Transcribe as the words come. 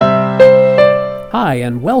Hi,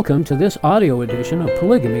 and welcome to this audio edition of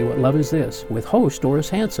Polygamy, What Love Is This, with host Doris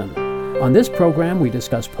Hanson. On this program, we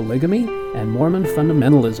discuss polygamy and Mormon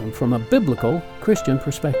fundamentalism from a biblical Christian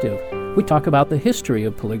perspective. We talk about the history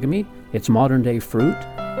of polygamy, its modern-day fruit,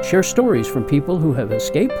 share stories from people who have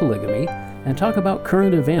escaped polygamy, and talk about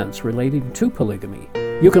current events relating to polygamy.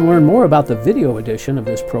 You can learn more about the video edition of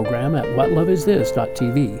this program at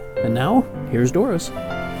whatloveisthis.tv. And now, here's Doris.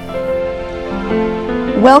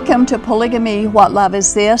 Welcome to Polygamy, What Love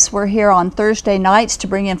Is This? We're here on Thursday nights to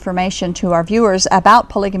bring information to our viewers about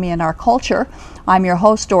polygamy in our culture. I'm your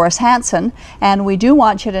host, Doris Hanson, and we do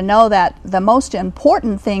want you to know that the most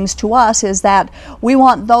important things to us is that we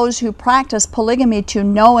want those who practice polygamy to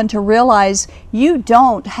know and to realize you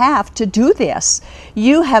don't have to do this.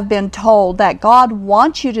 You have been told that God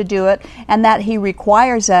wants you to do it and that He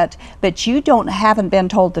requires it, but you haven't been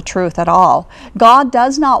told the truth at all. God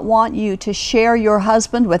does not want you to share your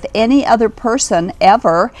husband with any other person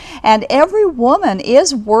ever, and every woman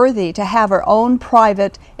is worthy to have her own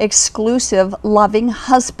private, exclusive, loving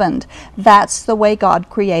husband. That's the way God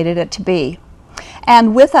created it to be.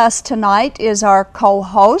 And with us tonight is our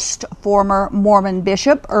co-host, former Mormon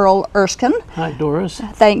Bishop Earl Erskine. Hi, Doris.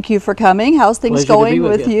 Thank you for coming. How's things going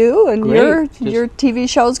with you? And your TV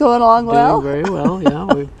show's going along well? Doing very well, yeah.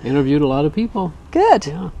 We've interviewed a lot of people. Good,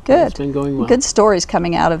 yeah, good. It's been going well. Good stories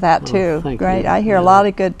coming out of that, too. Thank Great. you. I hear a lot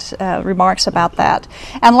of good remarks about that.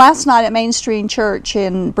 And last night at Main Street Church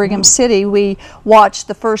in Brigham City, we watched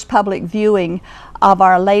the first public viewing of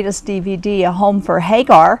our latest DVD, A Home for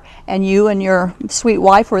Hagar, and you and your sweet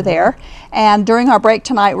wife were there. And during our break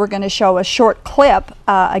tonight, we're going to show a short clip,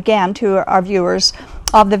 again, to our viewers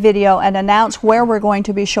of the video and announce where we're going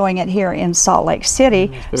to be showing it here in Salt Lake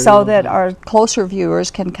City so that our closer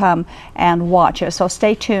viewers can come and watch it. So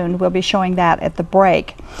stay tuned. We'll be showing that at the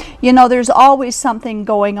break. You know, there's always something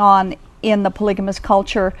going on in the polygamous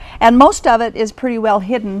culture, and most of it is pretty well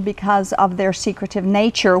hidden because of their secretive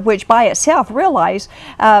nature, which by itself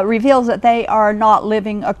reveals that they are not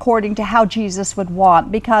living according to how Jesus would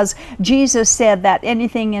want, because Jesus said that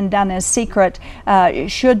anything done in secret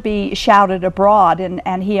should be shouted abroad,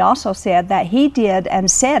 and He also said that He did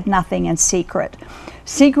and said nothing in secret.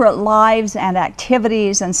 Secret lives and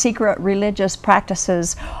activities and secret religious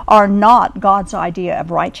practices are not God's idea of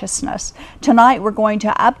righteousness. Tonight we're going to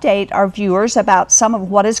update our viewers about some of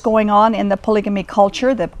what is going on in the polygamy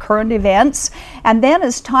culture, the current events, and then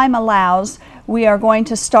as time allows, we are going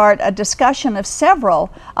to start a discussion of several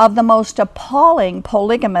of the most appalling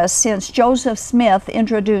polygamists since Joseph Smith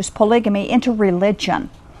introduced polygamy into religion.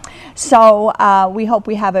 So we hope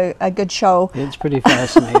we have a good show. It's pretty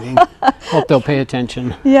fascinating. Hope they'll pay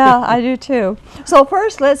attention. Yeah, I do too. So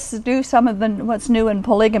first, let's do some of what's new in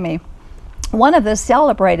polygamy. One of the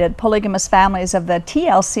celebrated polygamous families of the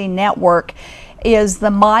TLC network is the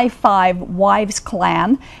My Five Wives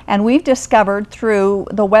clan, and we've discovered through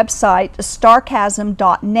the website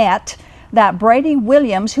starchasm.net that Brady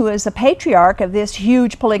Williams, who is the patriarch of this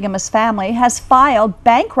huge polygamous family, has filed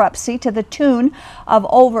bankruptcy to the tune of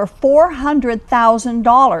over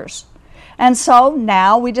 $400,000. And so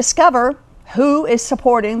now we discover who is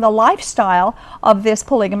supporting the lifestyle of this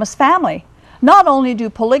polygamous family. Not only do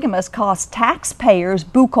polygamists cost taxpayers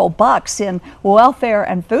buco bucks in welfare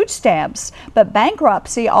and food stamps, but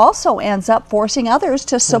bankruptcy also ends up forcing others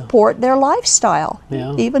to support their lifestyle.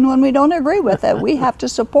 Yeah. Even when we don't agree with it, we have to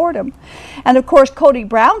support them. And of course, Cody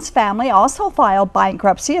Brown's family also filed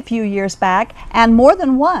bankruptcy a few years back, and more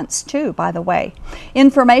than once too, by the way.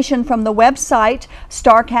 Information from the website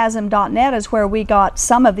starchasm.net is where we got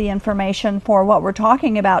some of the information for what we're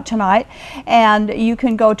talking about tonight, and you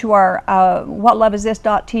can go to our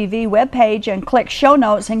whatloveisthis.tv webpage and click show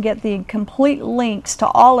notes and get the complete links to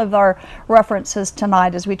all of our references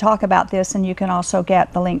tonight as we talk about this, and you can also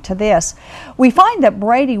get the link to this. We find that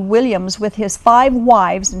Brady Williams, with his 5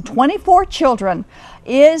 wives and 24 children,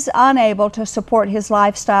 is unable to support his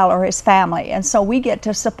lifestyle or his family, and so we get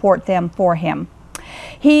to support them for him.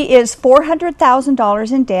 He is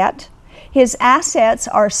 $400,000 in debt. His assets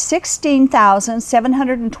are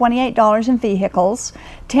 $16,728 in vehicles,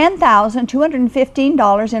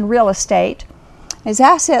 $10,215 in real estate. His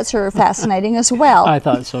assets are fascinating as well. I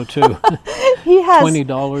thought so too. He has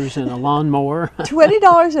 $20 in a lawnmower.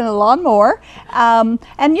 $20 in a lawnmower. And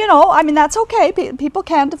you know, I mean, that's okay. People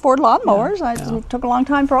can't afford lawnmowers. It took a long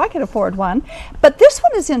time before I could afford one. But this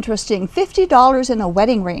one is interesting, $50 in a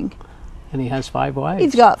wedding ring. And he has 5 wives.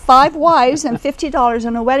 He's got 5 wives and $50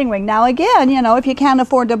 in a wedding ring. Now again, you know, if you can't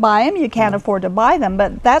afford to buy them, you can't afford to buy them.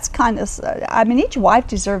 But that's kind of, I mean, each wife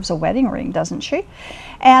deserves a wedding ring, doesn't she?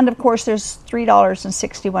 And of course, there's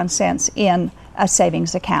 $3.61 in a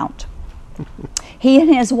savings account. He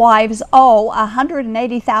and his wives owe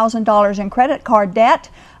 $180,000 in credit card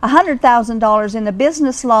debt, $100,000 in a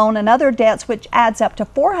business loan and other debts, which adds up to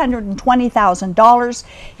 $420,000.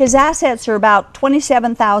 His assets are about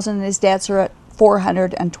 $27,000 and his debts are at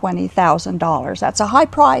 $420,000. That's a high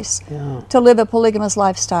price to live a polygamous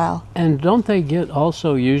lifestyle. And don't they get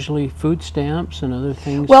also usually food stamps and other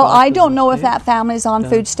things? Well, I don't know if that family's on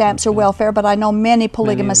food stamps or welfare, but I know many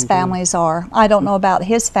polygamous families are. I don't know about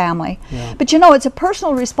his family. Yeah. But you know, it's a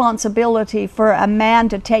personal responsibility for a man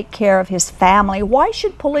to take care of his family. Why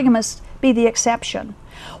should polygamists be the exception?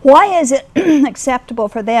 Why is it acceptable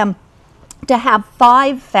for them to have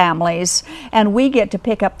 5 families and we get to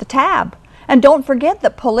pick up the tab? And don't forget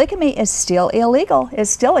that polygamy is still illegal, is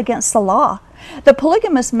still against the law. The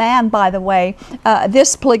polygamous man, by the way,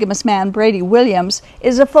 this polygamous man, Brady Williams,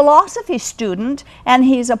 is a philosophy student, and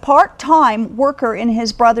he's a part-time worker in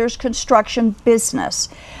his brother's construction business.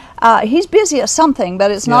 He's busy at something,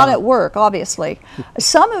 but it's not at work, obviously.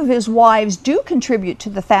 Some of his wives do contribute to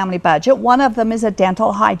the family budget. One of them is a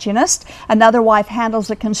dental hygienist. Another wife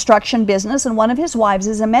handles a construction business, and one of his wives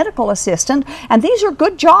is a medical assistant. And these are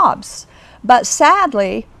good jobs. But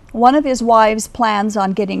sadly, one of his wives plans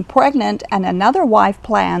on getting pregnant and another wife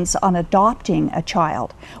plans on adopting a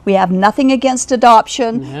child. We have nothing against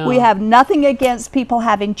adoption. Yeah. We have nothing against people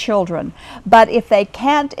having children. But if they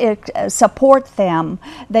can't support them,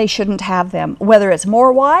 they shouldn't have them, whether it's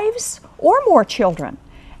more wives or more children.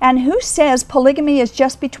 And who says polygamy is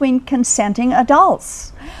just between consenting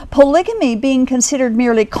adults? Polygamy being considered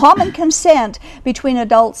merely common consent between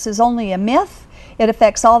adults is only a myth. It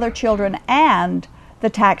affects all their children and the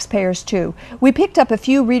taxpayers too. We picked up a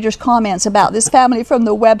few readers' comments about this family from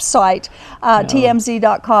the website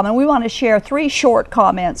tmz.com, and we want to share 3 short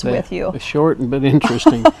comments with you. Short but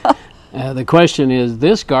interesting. The question is,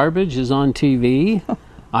 this garbage is on TV.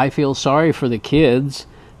 I feel sorry for the kids.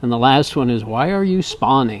 And the last one is, why are you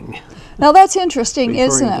spawning? Now that's interesting,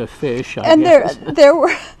 isn't it? To fish, I and guess.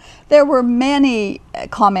 there were many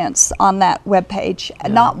comments on that webpage. Yeah.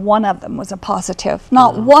 Not one of them was a positive.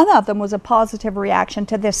 Not one of them was a positive reaction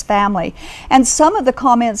to this family. And some of the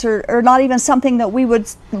comments are not even something that we would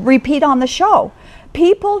repeat on the show.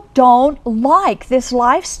 People don't like this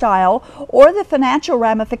lifestyle or the financial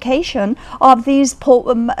ramification of these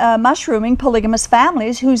mushrooming polygamous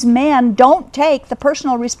families whose men don't take the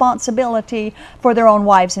personal responsibility for their own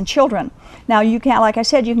wives and children. Now, you can, like I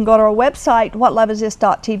said, you can go to our website,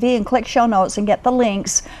 whatloveisthis.tv, and click show notes and get the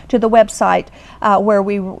links to the website where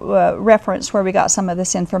we reference where we got some of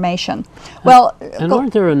this information. Well, and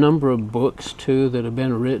aren't there a number of books too that have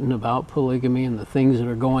been written about polygamy and the things that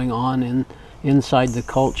are going on inside the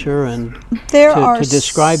culture, and to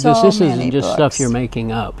describe this isn't just books. Stuff you're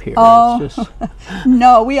making up here. Oh, it's just,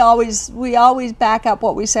 no, we always back up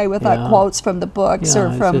what we say with our quotes from the books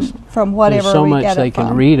or from whatever there's so we much get they it can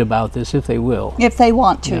from. read about this if they will. If they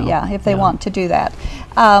want to, if they want to do that.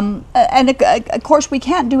 And of course, we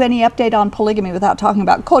can't do any update on polygamy without talking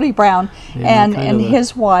about Cody Brown and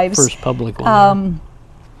his wives. First public one.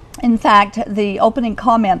 In fact, the opening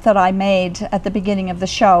comment that I made at the beginning of the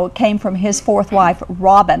show came from his 4th wife,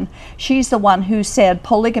 Robin. She's the one who said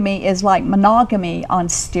polygamy is like monogamy on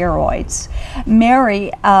steroids.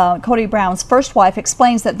 Mary, Cody Brown's first wife,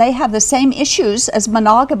 explains that they have the same issues as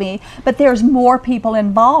monogamy, but there's more people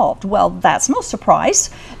involved. Well, that's no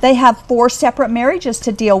surprise. They have 4 separate marriages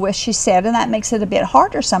to deal with, she said, and that makes it a bit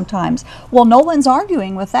harder sometimes. Well, no one's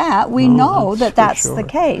arguing with that. We know that's the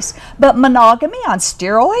case. But monogamy on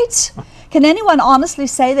steroids? Can anyone honestly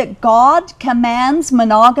say that God commands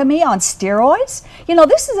monogamy on steroids? You know,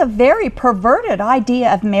 this is a very perverted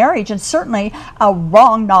idea of marriage and certainly a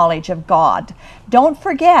wrong knowledge of God. Don't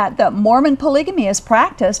forget that Mormon polygamy is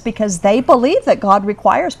practiced because they believe that God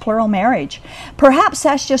requires plural marriage. Perhaps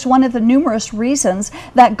that's just one of the numerous reasons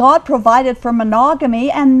that God provided for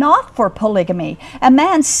monogamy and not for polygamy. A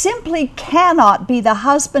man simply cannot be the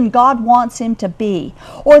husband God wants him to be,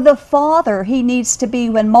 or the father he needs to be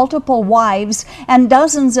when multiple wives and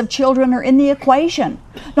dozens of children are in the equation.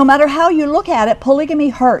 No matter how you look at it, polygamy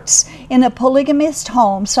hurts. In a polygamist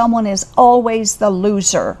home, someone is always the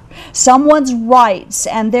loser. Someone's rights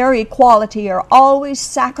and their equality are always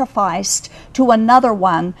sacrificed to another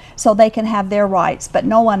one so they can have their rights, but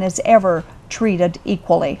no one is ever treated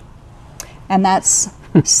equally. And that's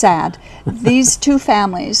sad. These 2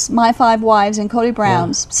 families, my 5 wives and Cody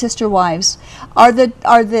Brown's sister wives, are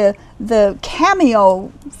the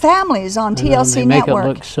cameo families on TLC they make Network. It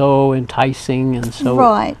look so enticing and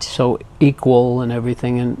so equal and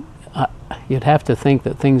everything, and you'd have to think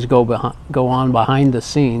that things go on behind the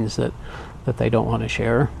scenes that they don't want to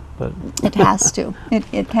share. but it has to.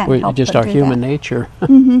 It can't we're help just but our do human that. nature.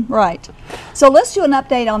 Right. So let's do an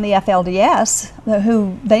update on the FLDS,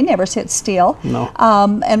 who they never sit still. No.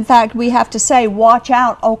 In fact, we have to say, watch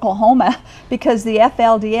out, Oklahoma, because the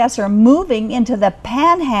FLDS are moving into the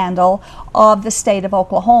panhandle of the state of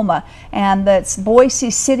Oklahoma, and that's Boise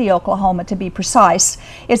City, Oklahoma, to be precise.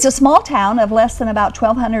 It's a small town of less than about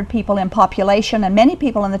 1,200 people in population, and many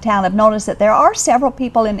people in the town have noticed that there are several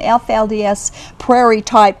people in FLDS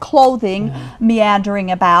prairie-type clothing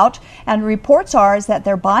meandering about, and reports are is that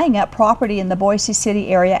they're buying up property in the Boise City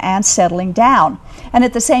area and settling down. And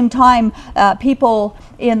at the same time, people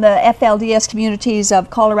in the FLDS communities of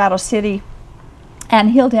Colorado City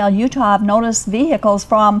and Hilldale, Utah, have noticed vehicles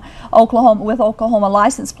from Oklahoma with Oklahoma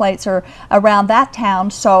license plates are around that town.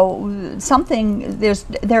 So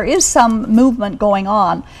there is some movement going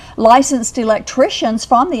on. Licensed electricians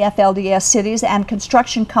from the FLDS cities and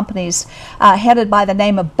construction companies headed by the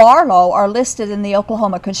name of Barlow are listed in the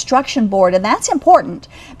Oklahoma Construction Board, and that's important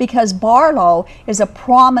because Barlow is a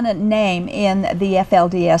prominent name in the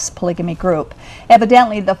FLDS polygamy group.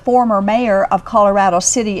 Evidently, the former mayor of Colorado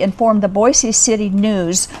City informed the Boise City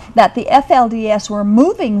News that the FLDS were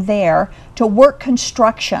moving there to work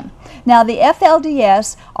construction. Now, the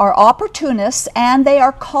FLDS are opportunists and they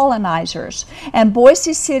are colonizers, and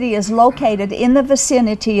Boise City is located in the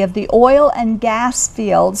vicinity of the oil and gas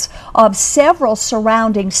fields of several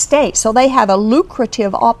surrounding states, so they have a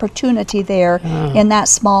lucrative opportunity there in that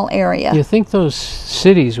small area. You think those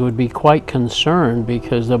cities would be quite concerned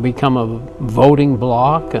because they'll become a voting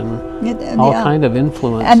bloc and all kind of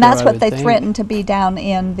influence. And that's there, what they threaten to be down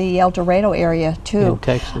in the El Dorado area too. In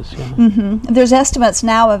Texas, yeah. There's estimates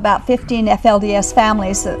now of about 15 FLDS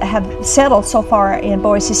families that have settled so far in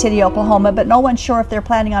Boise City, Oklahoma, but no one's sure if they're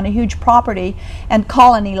planning on a huge property and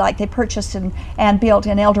colony like they purchased and built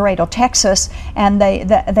in El Dorado, Texas, and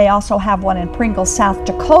they also have one in Pringles, South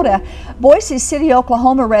Dakota. Boise City,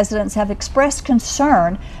 Oklahoma residents have expressed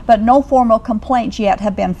concern, but no formal complaints yet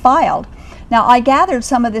have been filed. Now, I gathered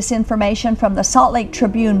some of this information from the Salt Lake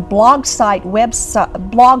Tribune Blogspot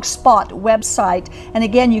website, and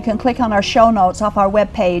again, you can click on our show notes off our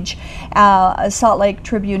webpage,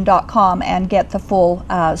 saltlaketribune.com, and get the full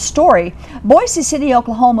story. Boise City,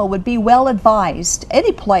 Oklahoma would be well advised,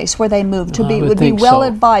 any place where they move to be, would be well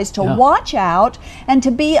advised to watch out and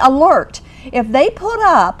to be alert. If they put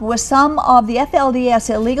up with some of the FLDS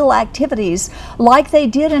illegal activities like they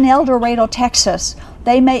did in El Dorado, Texas,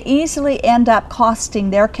 they may easily end up costing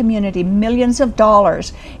their community millions of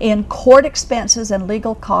dollars in court expenses and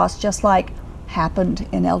legal costs, just like happened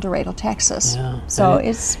in El Dorado, Texas. Yeah. So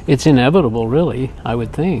it's inevitable, really, I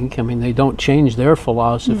would think. I mean, they don't change their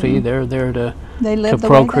philosophy. They're there to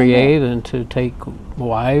procreate and to take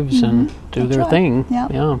wives and do their thing.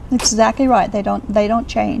 Yeah, exactly right. They don't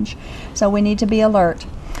change. So we need to be alert.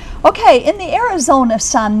 Okay, in the Arizona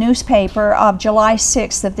Sun newspaper of July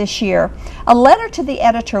 6th of this year, a letter to the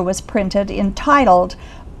editor was printed entitled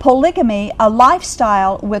 "Polygamy, a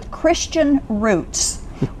Lifestyle with Christian Roots."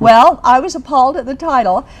 Well, I was appalled at the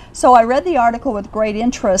title, so I read the article with great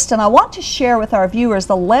interest, and I want to share with our viewers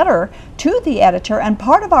the letter to the editor and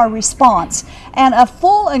part of our response. And a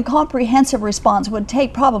full and comprehensive response would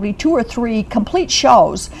take probably 2 or 3 complete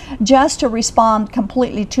shows just to respond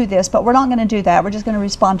completely to this, but we're not going to do that. We're just going to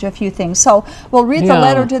respond to a few things. So we'll read the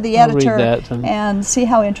letter to the editor and see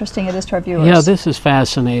how interesting it is to our viewers. Yeah, this is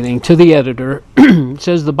fascinating. To the editor, it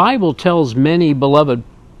says, "The Bible tells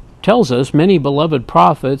us many beloved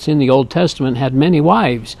prophets in the Old Testament had many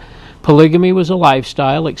wives. Polygamy was a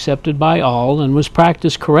lifestyle accepted by all and was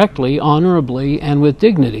practiced correctly, honorably, and with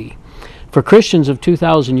dignity. For Christians of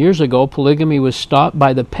 2,000 years ago, polygamy was stopped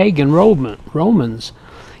by the pagan Romans.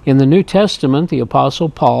 In the New Testament, the Apostle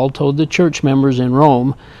Paul told the church members in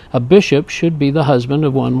Rome a bishop should be the husband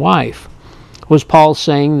of one wife. Was Paul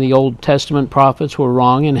saying the Old Testament prophets were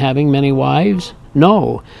wrong in having many wives?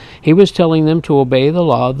 No, he was telling them to obey the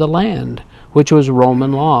law of the land, which was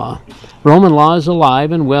Roman law. Roman law is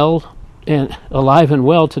alive and well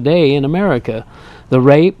today in America. The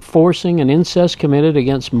rape, forcing, and incest committed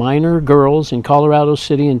against minor girls in Colorado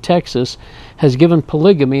City and Texas has given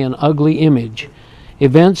polygamy an ugly image.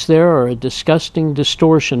 Events there are a disgusting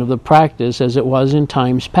distortion of the practice as it was in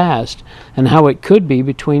times past, and how it could be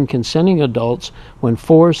between consenting adults when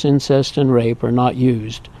force, incest, and rape are not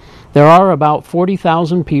used. There are about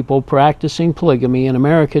 40,000 people practicing polygamy in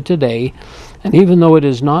America today, and even though it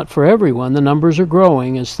is not for everyone, the numbers are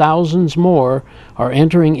growing as thousands more are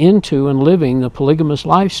entering into and living the polygamous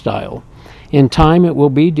lifestyle. In time, it will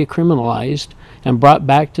be decriminalized and brought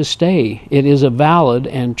back to stay. It is a valid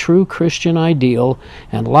and true Christian ideal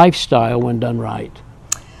and lifestyle when done right."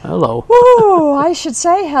 Hello. Ooh, I should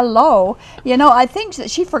say hello. You know, I think that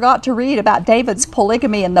she forgot to read about David's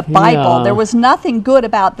polygamy in the Bible. Yeah. There was nothing good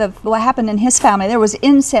about what happened in his family. There was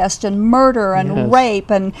incest and murder and Yes. rape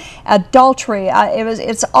and adultery.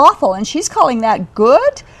 It's awful, and she's calling that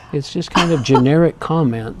good? It's just kind of generic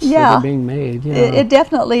comments that Yeah. are being made. Yeah. It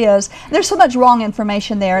definitely is. There's so much wrong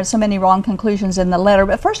information there and so many wrong conclusions in the letter.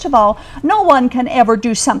 But first of all, no one can ever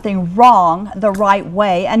do something wrong the right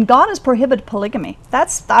way, and God has prohibited polygamy.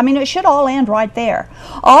 It should all end right there.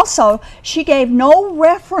 Also, she gave no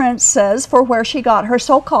references for where she got her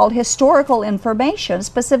so-called historical information,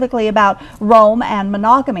 specifically about Rome and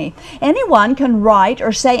monogamy. Anyone can write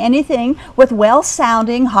or say anything with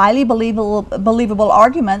well-sounding, highly believable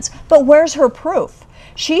arguments, but where's her proof?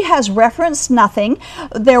 She has referenced nothing.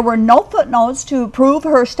 There were no footnotes to prove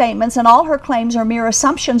her statements, and all her claims are mere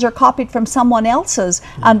assumptions or copied from someone else's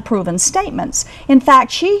unproven statements. In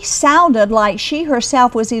fact, she sounded like she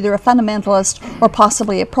herself was either a fundamentalist or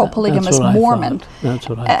possibly a pro-polygamous Mormon. That's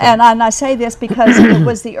what I thought. And I say this because it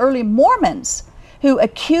was the early Mormons who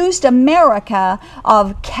accused America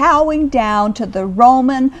of cowing down to the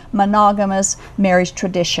Roman monogamous marriage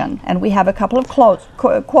tradition. And we have a couple of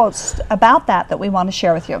quotes about that we want to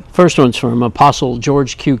share with you. First one's from Apostle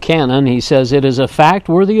George Q. Cannon. He says, "It is a fact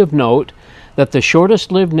worthy of note that the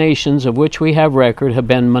shortest-lived nations of which we have record have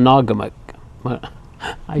been monogamic."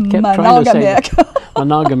 I kept trying to say that.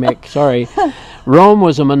 Monogamic, sorry. Rome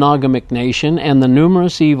was a monogamic nation, and the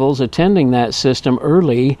numerous evils attending that system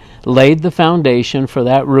early laid the foundation for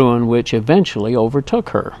that ruin which eventually overtook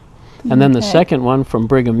her. And then the second one from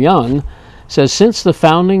Brigham Young says, "Since the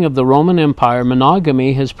founding of the Roman Empire,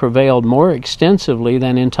 monogamy has prevailed more extensively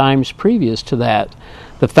than in times previous to that.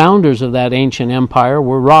 The founders of that ancient empire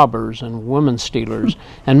were robbers and woman stealers,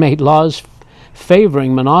 and made laws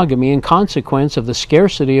favoring monogamy in consequence of the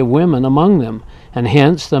scarcity of women among them, and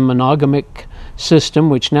hence the monogamic system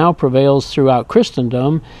which now prevails throughout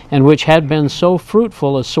Christendom, and which had been so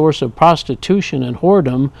fruitful a source of prostitution and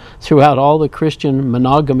whoredom throughout all the Christian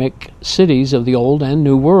monogamic cities of the Old and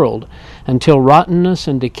New World, until rottenness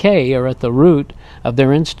and decay are at the root of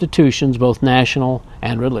their institutions, both national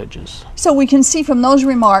and religious." So we can see from those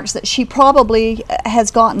remarks that she probably has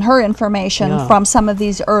gotten her information from some of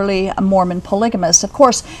these early Mormon polygamists. Of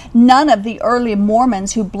course, none of the early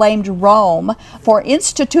Mormons who blamed Rome for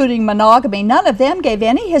instituting monogamy, none of them gave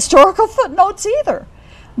any historical footnotes either.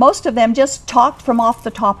 Most of them just talked from off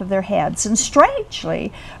the top of their heads. And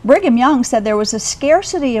strangely, Brigham Young said there was a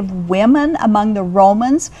scarcity of women among the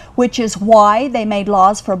Romans, which is why they made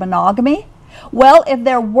laws for monogamy. Well, if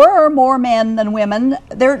there were more men than women,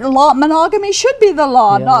 monogamy should be the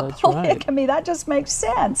law, not polygamy. Right. That just makes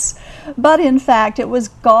sense. But in fact, it was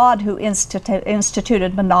God who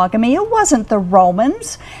instituted monogamy. It wasn't the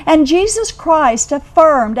Romans. And Jesus Christ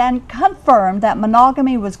affirmed and confirmed that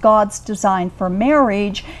monogamy was God's design for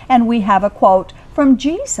marriage. And we have a quote from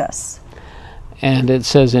Jesus. And it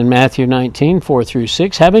says in Matthew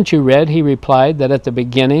 19:4-6, "Haven't you read," he replied, "that at the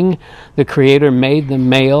beginning the Creator made them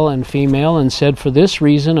male and female, and said, for this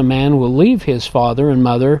reason a man will leave his father and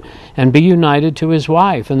mother and be united to his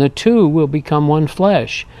wife, and the two will become one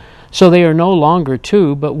flesh. So they are no longer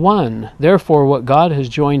two, but one. Therefore what God has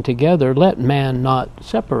joined together, let man not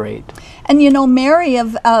separate." And you know, Mary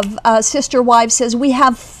of Sister Wives says we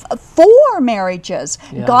have 4 marriages.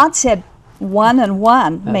 Yeah. God said 1 and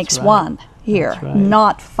 1 makes right. 1. Here, right.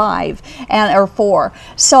 Not 5 or 4.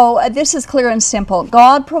 So this is clear and simple.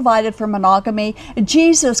 God provided for monogamy.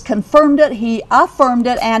 Jesus confirmed it, he affirmed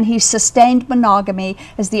it, and he sustained monogamy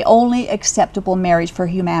as the only acceptable marriage for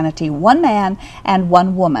humanity. 1 man and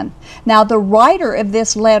 1 woman. Now the writer of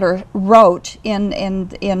this letter wrote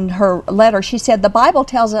in her letter, she said, "The Bible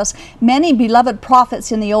tells us many beloved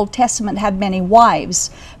prophets in the Old Testament had many wives.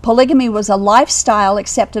 Polygamy was a lifestyle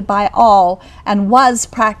accepted by all and was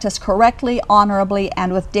practiced correctly, honorably,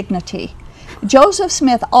 and with dignity." Joseph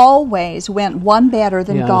Smith always went one better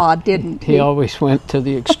than God, didn't he? He always went to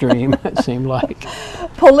the extreme, it seemed like.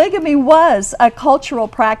 Polygamy was a cultural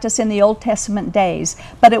practice in the Old Testament days,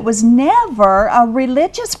 but it was never a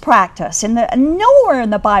religious practice. Nowhere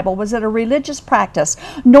in the Bible was it a religious practice,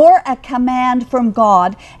 nor a command from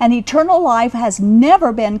God, and eternal life has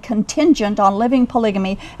never been contingent on living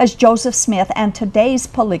polygamy as Joseph Smith and today's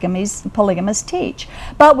polygamists teach.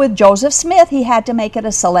 But with Joseph Smith, he had to make it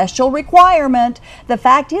a celestial requirement. The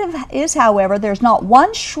fact is, however, there's not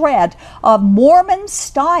one shred of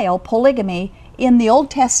Mormon-style polygamy in the Old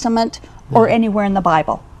Testament or anywhere in the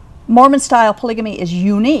Bible. Mormon-style polygamy is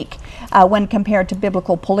unique when compared to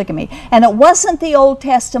biblical polygamy. And it wasn't the Old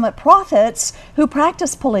Testament prophets who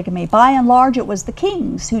practiced polygamy. By and large, it was the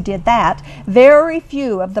kings who did that. Very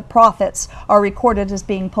few of the prophets are recorded as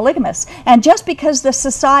being polygamous. And just because the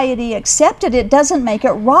society accepted it doesn't make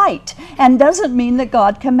it right, and doesn't mean that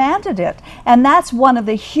God commanded it. And that's one of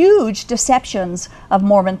the huge deceptions of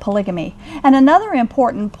Mormon polygamy. And another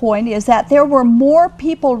important point is that there were more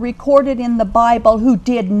people recorded in the Bible who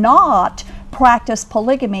did not practice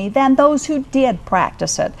polygamy than those who did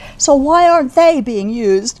practice it. So why aren't they being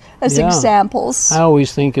used as examples? I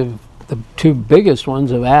always think of the two biggest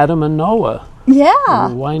ones of Adam and Noah. Yeah.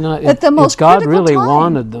 Why not? At the most if God critical really time.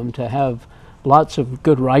 wanted them to have lots of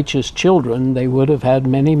good, righteous children, they would have had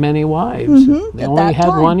many, many wives. They at only that had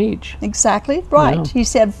time. one each. Exactly right. Yeah. He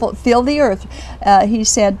said, "Fill the earth." He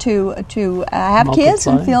said to have kids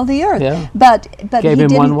and Multiply. fill the earth. Yeah. But Gave he him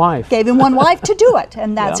didn't, one wife. Gave him one wife to do it,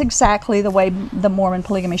 and that's Yeah. exactly the way the Mormon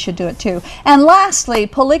polygamy should do it too. And lastly,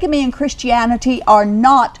 polygamy and Christianity are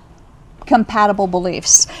not compatible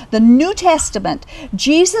beliefs. The New Testament,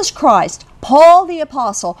 Jesus Christ, Paul the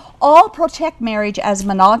Apostle, all protect marriage as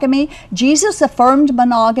monogamy. Jesus affirmed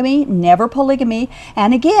monogamy, never polygamy.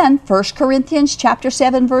 And again, 1 Corinthians chapter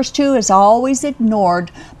 7, verse 2 is always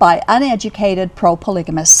ignored by uneducated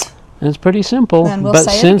pro-polygamists. It's pretty simple. Then we'll but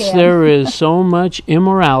say it since again. there is so much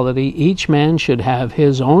immorality, each man should have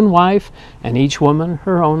his own wife and each woman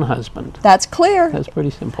her own husband. That's clear. That's pretty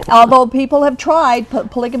simple. Although people have tried,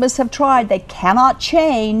 polygamists have tried, they cannot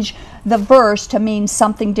change the verse to mean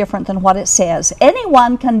something different than what it says.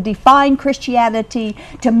 Anyone can define Christianity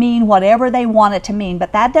to mean whatever they want it to mean,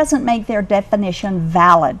 but that doesn't make their definition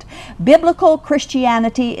valid. Biblical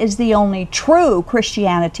Christianity is the only true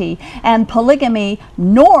Christianity, and polygamy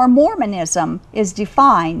nor Mormonism is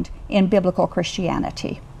defined in biblical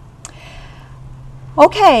Christianity.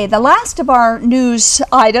 Okay, the last of our news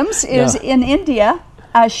items is in India.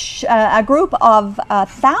 A group of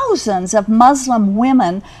thousands of Muslim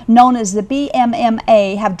women known as the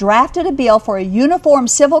BMMA have drafted a bill for a uniform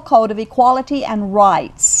civil code of equality and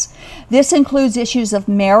rights. This includes issues of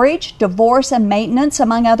marriage, divorce, and maintenance,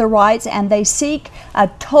 among other rights, and they seek a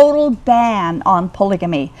total ban on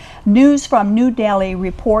polygamy. News from New Delhi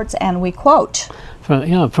reports, and we quote.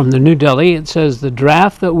 From the New Delhi, it says the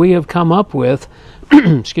draft that we have come up with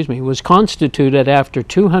was constituted after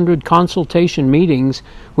 200 consultation meetings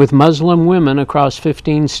with Muslim women across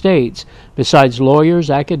 15 states, besides lawyers,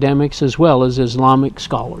 academics, as well as Islamic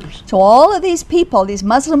scholars. So all of these people, these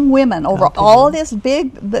Muslim women, over all of this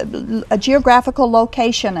big geographical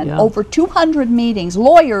location, and over 200 meetings,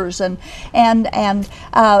 lawyers and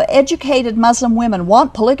educated Muslim women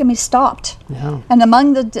want polygamy stopped. Yeah. And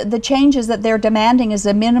among the changes that they're demanding is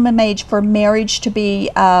the minimum age for marriage to be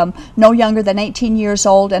no younger than 18 years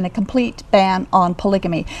old, and a complete ban on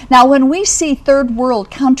polygamy. Now, when we see third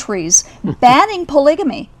world countries banning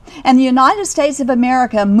polygamy, and the United States of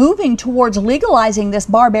America moving towards legalizing this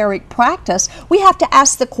barbaric practice, we have to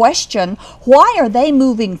ask the question, why are they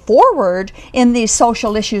moving forward in these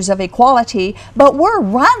social issues of equality, but we're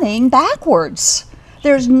running backwards?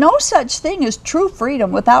 There's no such thing as true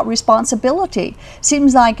freedom without responsibility.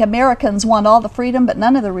 Seems like Americans want all the freedom, but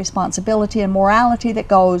none of the responsibility and morality that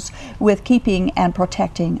goes with keeping and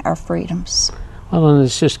protecting our freedoms. Well, and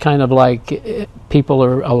it's just kind of like people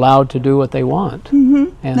are allowed to do what they want.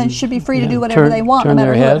 Mm-hmm. And they should be free to do whatever they want, no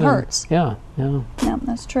matter who it hurts. Yeah, Yeah,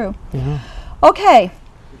 that's true. Yeah. Okay,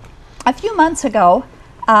 a few months ago,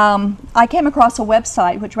 I came across a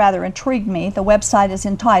website which rather intrigued me. The website is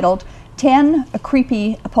entitled 10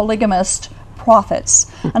 Creepy Polygamist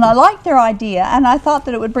Prophets. And I liked their idea, and I thought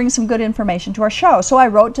that it would bring some good information to our show. So I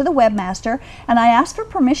wrote to the webmaster, and I asked for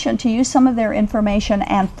permission to use some of their information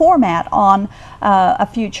and format on a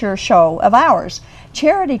future show of ours.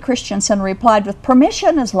 Charity Christensen replied with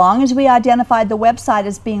permission, as long as we identified the website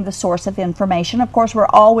as being the source of information. Of course, we're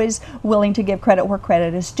always willing to give credit where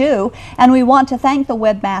credit is due. And we want to thank the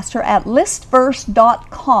webmaster at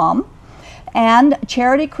listverse.com and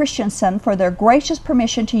Charity Christensen for their gracious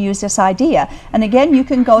permission to use this idea. And again, you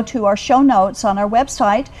can go to our show notes on our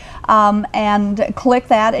website and click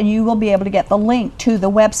that, and you will be able to get the link to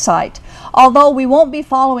the website. Although we won't be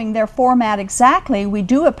following their format exactly, we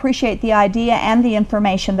do appreciate the idea and the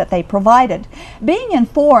information that they provided. Being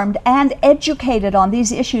informed and educated on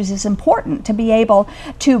these issues is important to be able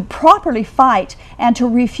to properly fight and to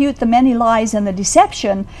refute the many lies and the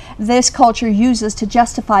deception this culture uses to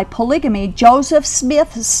justify polygamy Joseph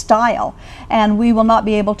Smith style. And we will not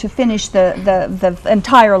be able to finish the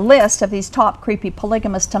entire list of these top creepy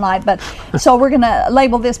polygamists tonight, but so we're going to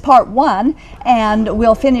label this part 1, and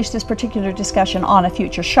we'll finish this particular discussion on a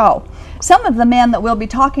future show. Some of the men that we'll be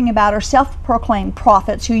talking about are self-proclaimed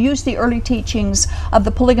prophets who used the early teachings of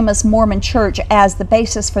the polygamous Mormon church as the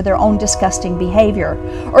basis for their own disgusting behavior.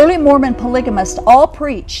 Early Mormon polygamists all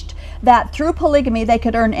preached that through polygamy they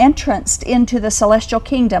could earn entrance into the celestial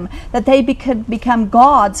kingdom, that they could become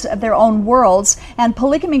gods of their own worlds, and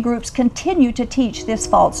polygamy groups continue to teach this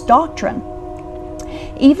false doctrine.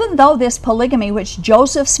 Even though this polygamy, which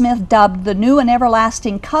Joseph Smith dubbed the New and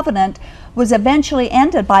Everlasting Covenant, was eventually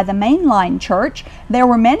ended by the mainline church, there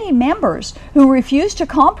were many members who refused to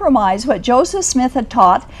compromise what Joseph Smith had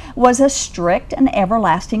taught was a strict and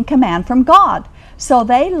everlasting command from God. So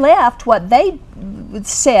they left what they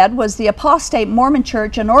said was the apostate Mormon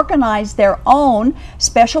church and organized their own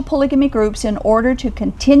special polygamy groups in order to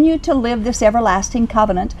continue to live this everlasting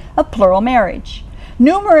covenant of plural marriage.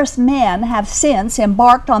 Numerous men have since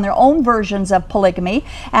embarked on their own versions of polygamy.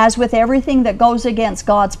 As with everything that goes against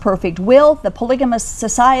God's perfect will, the polygamous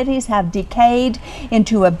societies have decayed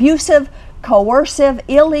into abusive, coercive,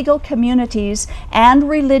 illegal communities and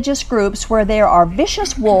religious groups where there are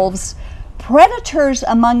vicious wolves, predators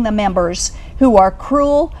among the members who are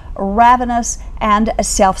cruel, ravenous, and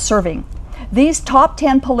self-serving. These top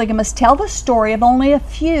 10 polygamists tell the story of only a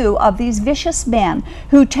few of these vicious men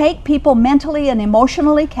who take people mentally and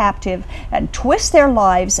emotionally captive and twist their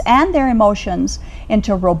lives and their emotions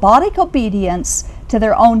into robotic obedience to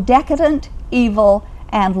their own decadent, evil,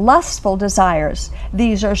 and lustful desires.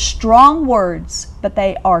 These are strong words, but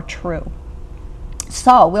they are true.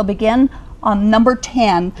 So we'll begin on number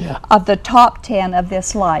 10 of the top 10 of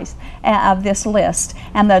this list.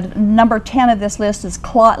 And the number 10 of this list is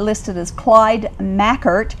listed as Clyde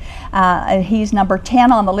Mackert. He's number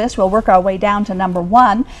 10 on the list. We'll work our way down to number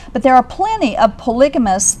 1. But there are plenty of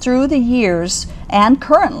polygamists through the years and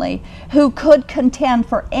currently who could contend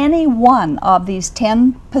for any one of these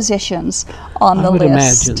 10 positions on the list. I would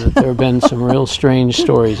imagine that there have been some real strange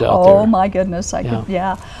stories out there. Oh my goodness,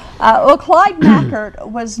 Well, Clyde Mackert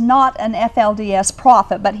was not an FLDS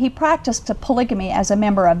prophet, but he practiced polygamy as a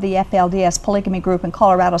member of the FLDS polygamy group in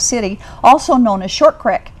Colorado City, also known as Short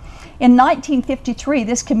Creek. In 1953,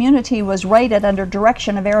 this community was raided under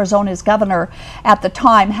direction of Arizona's governor at the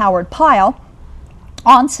time, Howard Pyle,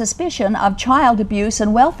 on suspicion of child abuse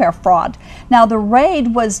and welfare fraud. Now, the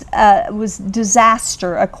raid was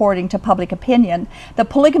disaster, according to public opinion. The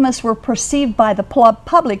polygamists were perceived by the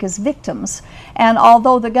public as victims, and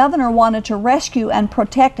although the governor wanted to rescue and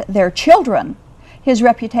protect their children, his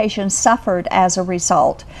reputation suffered as a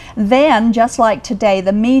result. Then, just like today,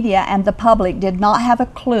 the media and the public did not have a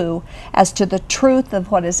clue as to the truth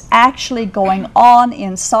of what is actually going on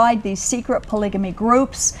inside these secret polygamy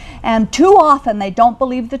groups, and too often they don't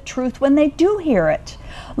believe the truth when they do hear it.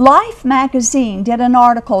 Life magazine did an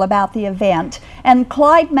article about the event, and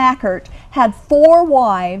Clyde Mackert had 4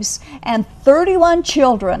 wives and 31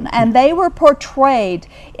 children, and they were portrayed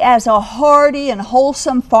as a hardy and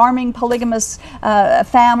wholesome farming polygamous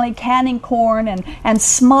family, canning corn and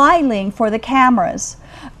smiling for the cameras.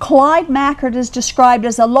 Clyde Mackert is described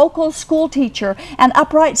as a local school teacher, an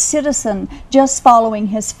upright citizen just following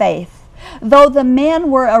his faith. Though the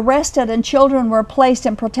men were arrested and children were placed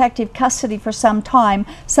in protective custody for some time,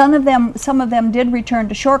 some of them did return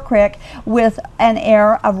to Short Creek with an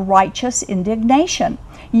air of righteous indignation.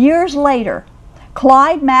 Years later,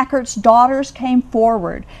 Clyde Mackert's daughters came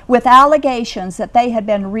forward with allegations that they had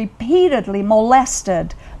been repeatedly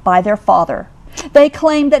molested by their father. They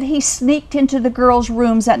claimed that he sneaked into the girls'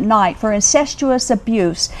 rooms at night for incestuous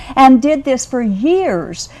abuse and did this for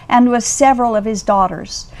years and with several of his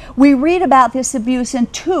daughters. We read about this abuse in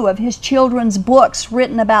 2 of his children's books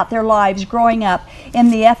written about their lives growing up in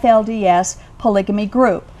the FLDS polygamy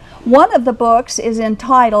group. One of the books is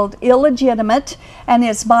entitled Illegitimate, and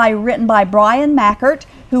it's written by Brian Mackert,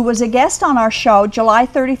 who was a guest on our show July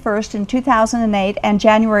 31st in 2008 and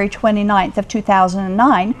January 29th of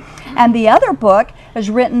 2009. And the other book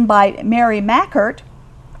is written by Mary Mackert,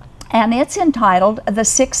 and it's entitled The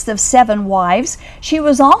Sixth of Seven Wives. She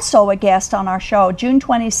was also a guest on our show June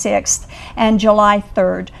 26th and July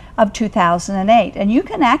 3rd of 2008. And you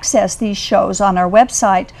can access these shows on our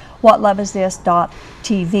website,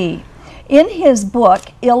 whatloveisthis.tv. In his book,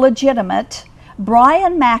 Illegitimate,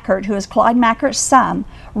 Brian Mackert, who is Clyde Mackert's son,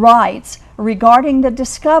 writes regarding the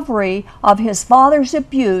discovery of his father's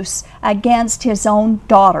abuse against his own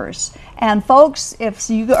daughters. And folks, if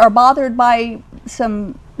you are bothered by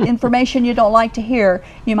some information you don't like to hear,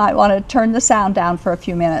 you might want to turn the sound down for a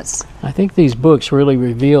few minutes. I think these books really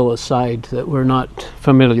reveal a side that we're not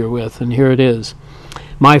familiar with, and here it is.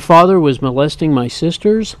 My father was molesting my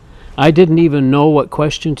sisters. I didn't even know what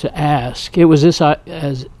question to ask. It was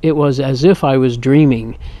as if I was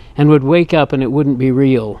dreaming and would wake up and it wouldn't be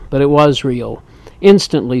real, but it was real.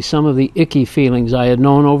 Instantly, some of the icky feelings I had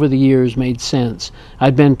known over the years made sense.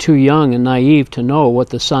 I'd been too young and naive to know what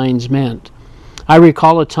the signs meant. I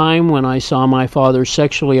recall a time when I saw my father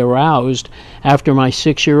sexually aroused after my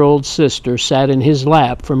 6-year-old sister sat in his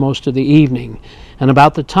lap for most of the evening, and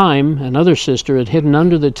about the time another sister had hidden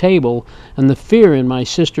under the table, and the fear in my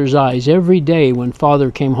sister's eyes every day when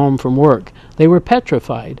father came home from work. They were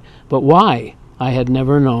petrified, but why? I had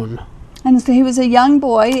never known. And so he was a young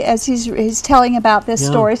boy as he's telling about this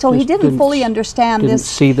story, so he didn't fully understand didn't this.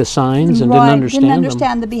 See the signs and didn't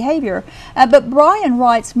understand the behavior. But Brian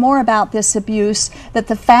writes more about this abuse that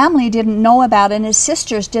the family didn't know about and his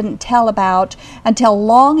sisters didn't tell about until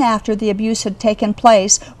long after the abuse had taken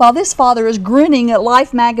place. While this father is grinning at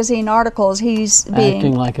Life magazine articles, he's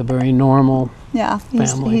acting like a very normal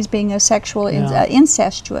he's being a sexual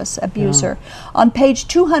incestuous abuser. On page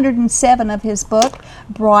 207 of his book,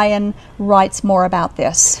 Brian writes more about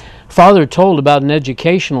this. Father told about an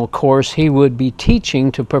educational course he would be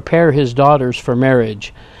teaching to prepare his daughters for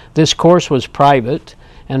marriage. This course was private,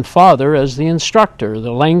 and Father as the instructor.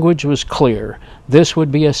 The language was clear. This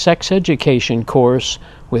would be a sex education course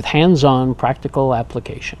with hands-on practical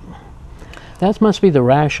application. That must be the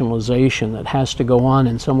rationalization that has to go on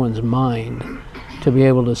in someone's mind to be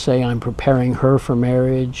able to say, I'm preparing her for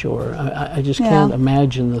marriage, or I just can't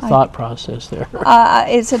imagine the thought process there.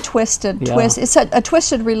 It's a twisted twist. It's a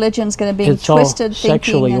twisted religion's going to be it's twisted all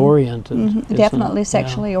sexually thinking. Oriented. Definitely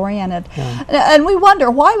sexually oriented. And we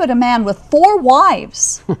wonder, why would a man with 4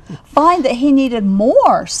 wives find that he needed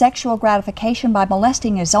more sexual gratification by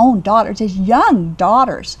molesting his own daughters, his young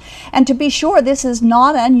daughters? And to be sure, this is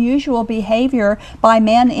not unusual behavior by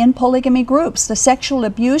men in polygamy groups. The sexual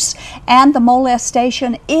abuse and the molestation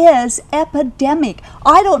is epidemic.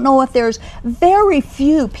 I don't know if there's very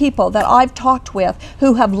few people that I've talked with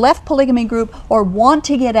who have left polygamy group or want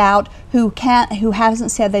to get out who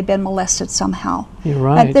hasn't said they've been molested somehow. You're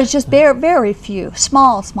right. There's just very few,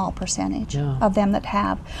 small percentage of them that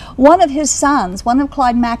have. One of his sons, one of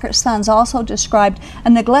Clyde Mackert's sons, also described a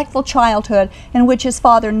neglectful childhood in which his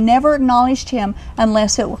father never acknowledged him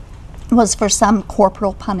unless it was for some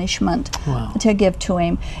corporal punishment to give to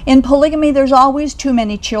him. In polygamy, there's always too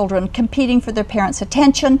many children competing for their parents'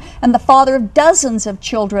 attention, and the father of dozens of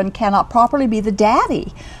children cannot properly be the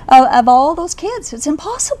daddy of all those kids. It's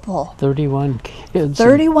impossible. 31 kids.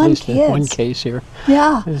 31 kids. One case here.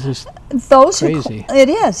 Yeah. It's just crazy. It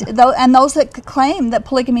is. And those that claim that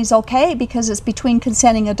polygamy is okay because it's between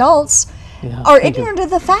consenting adults are ignorant of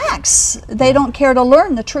the facts. They don't care to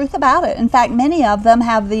learn the truth about it. In fact, many of them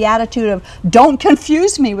have the attitude of, don't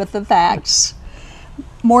confuse me with the facts.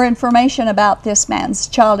 More information about this man's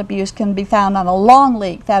child abuse can be found on a long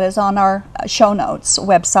link that is on our show notes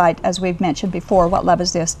website, as we've mentioned before,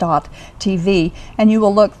 whatloveisthis.tv, and you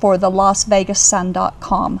will look for the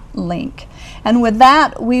LasVegasSun.com link. And with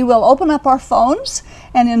that, we will open up our phones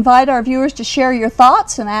and invite our viewers to share your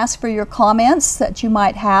thoughts and ask for your comments that you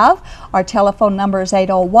might have. Our telephone number is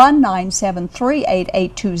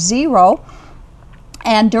 801-973-8820.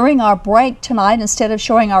 And during our break tonight, instead of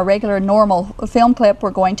showing our regular normal film clip, we're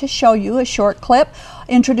going to show you a short clip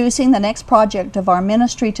introducing the next project of our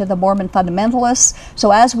ministry to the Mormon fundamentalists.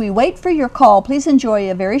 So as we wait for your call, please enjoy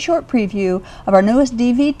a very short preview of our newest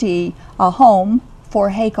DVD, A Home for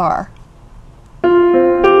Hagar.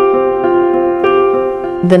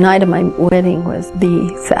 The night of my wedding was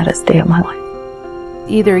the saddest day of my life.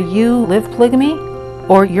 Either you live polygamy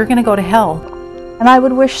or you're going to go to hell. And I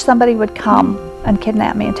would wish somebody would come and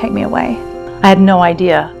kidnap me and take me away. I had no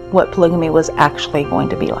idea what polygamy was actually going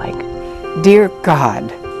to be like. Dear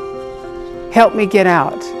God, help me get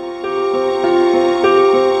out.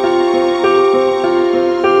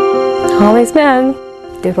 All these men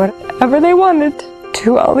did whatever they wanted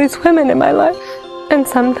to all these women in my life, and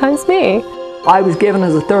sometimes me. I was given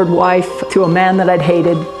as a third wife to a man that I'd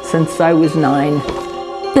hated since I was 9.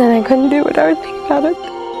 And I couldn't do what I would think about it.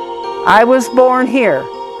 I was born here,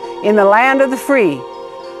 in the land of the free,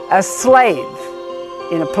 a slave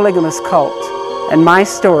in a polygamous cult, and my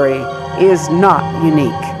story is not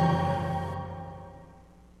unique.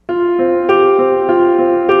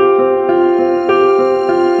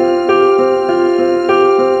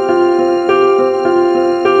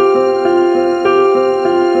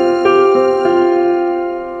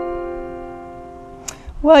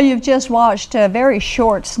 Well, Well, you've just watched a very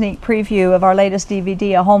short sneak preview of our latest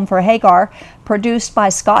DVD, A Home for Hagar, produced by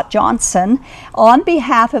Scott Johnson on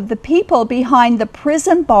behalf of the people behind the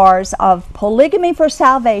prison bars of Polygamy for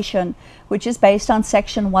Salvation, which is based on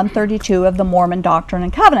Section 132 of the Mormon Doctrine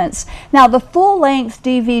and Covenants. Now, the full-length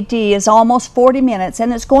DVD is almost 40 minutes,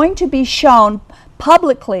 and it's going to be shown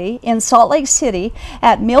publicly in Salt Lake City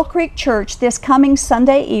at Mill Creek Church this coming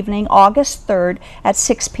Sunday evening, August 3rd at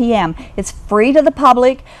 6 p.m. It's free to the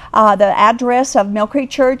public. The address of Mill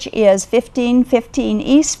Creek Church is 1515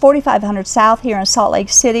 East, 4500 South here in Salt Lake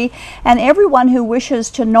City. And everyone who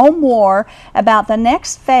wishes to know more about the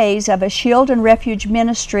next phase of a Shield and Refuge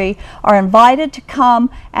ministry are invited to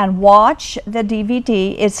come and watch the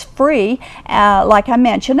DVD. It's free, like I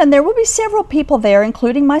mentioned, and there will be several people there,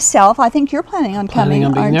 including myself. I think you're planning on coming,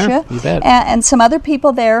 aren't you? You bet. And some other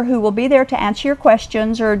people there who will be there to answer your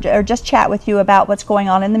questions or just chat with you about what's going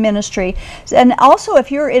on in the ministry. And also,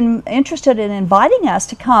 if you're interested in inviting us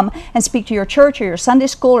to come and speak to your church or your Sunday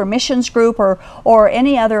school or missions group or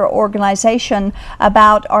any other organization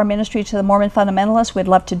about our ministry to the Mormon fundamentalists, we'd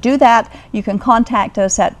love to do that. You can contact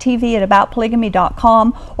us at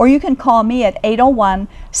tv@aboutpolygamy.com, or you can call me at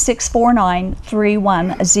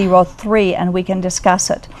 801-649-3103 and we can discuss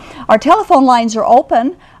it. Our telephone lines are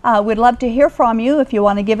open. We'd love to hear from you if you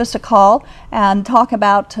want to give us a call and talk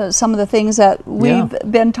about some of the things that we've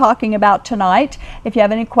been talking about tonight. If you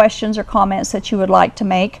have any questions or comments that you would like to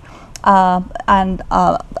make. I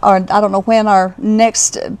don't know when our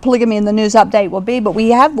next Polygamy in the News update will be, but we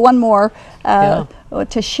have one more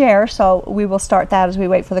to share, so we will start that as we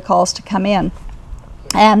wait for the calls to come in.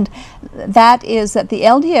 And that is that the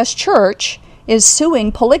LDS Church is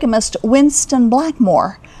suing polygamist Winston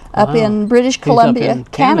Blackmore up in British Columbia, up in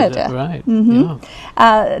Canada. Right.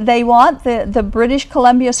 They want the British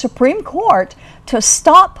Columbia Supreme Court to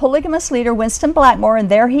stop polygamous leader Winston Blackmore, and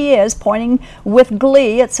there he is pointing with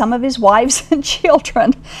glee at some of his wives and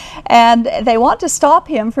children, and they want to stop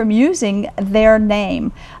him from using their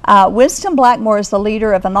name. Winston Blackmore is the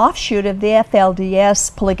leader of an offshoot of the FLDS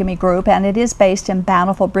polygamy group, and it is based in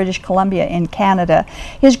Bountiful, British Columbia in Canada.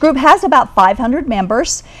 His group has about 500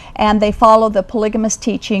 members, and they follow the polygamous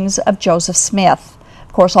teachings of Joseph Smith.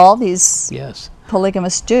 Of course, all these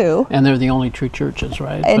polygamists do. And they're the only true churches,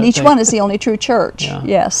 right? And each one is the only true church,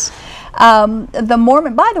 yes. The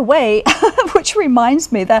Mormon, by the way, which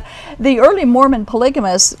reminds me that the early Mormon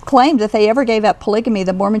polygamists claimed if they ever gave up polygamy,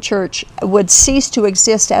 the Mormon church would cease to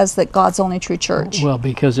exist as the God's only true church. Well,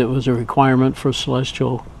 because it was a requirement for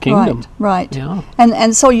celestial kingdom. Right. Yeah.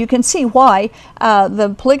 And so you can see why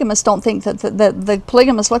the polygamists don't think that the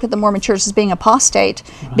polygamists look at the Mormon church as being apostate,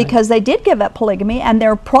 because they did give up polygamy, and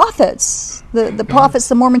their prophets, the prophets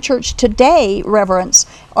the Mormon church today reverence,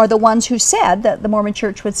 are the ones who said that the Mormon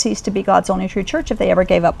church would cease to be God's only true church if they ever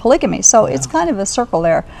gave up polygamy. So it's kind of a circle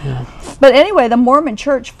there. Yeah. But anyway, the Mormon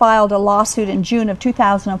church filed a lawsuit in June of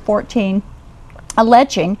 2014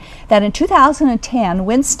 alleging that in 2010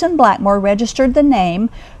 Winston Blackmore registered the name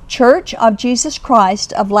Church of Jesus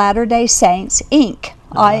Christ of Latter-day Saints, Inc.,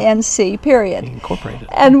 INC, period. Incorporated.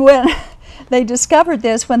 And when they discovered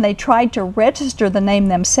this when they tried to register the name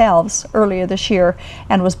themselves earlier this year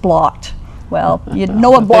and was blocked. Well, no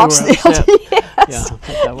one blocks the LDS. Yeah,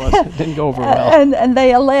 it didn't go over well. And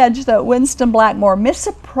they allege that Winston Blackmore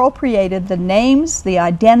misappropriated the names, the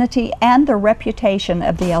identity, and the reputation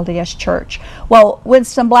of the LDS Church. Well,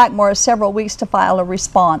 Winston Blackmore has several weeks to file a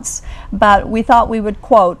response, but we thought we would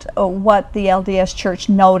quote what the LDS Church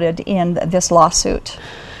noted in this lawsuit.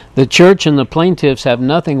 The church and the plaintiffs have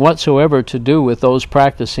nothing whatsoever to do with those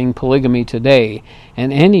practicing polygamy today,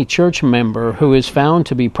 and any church member who is found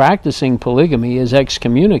to be practicing polygamy is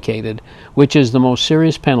excommunicated, which is the most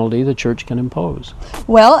serious penalty the church can impose.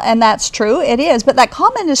 Well, and that's true, it is, but that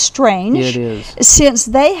comment is strange. It is. Since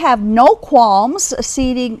they have no qualms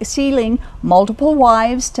sealing multiple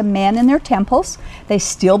wives to men in their temples. They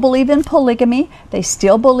still believe in polygamy. They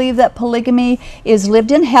still believe that polygamy is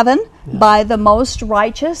lived in heaven by the most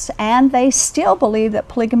righteous, and they still believe that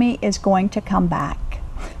polygamy is going to come back.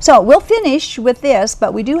 So we'll finish with this,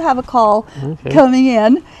 but we do have a call coming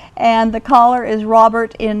in, and the caller is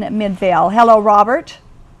Robert in Midvale. Hello, Robert.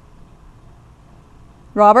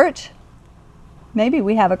 Robert? Maybe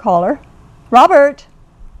we have a caller. Robert?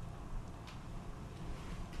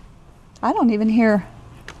 I don't even hear.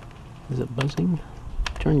 Is it buzzing?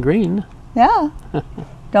 Turn green. Yeah.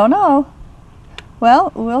 Don't know.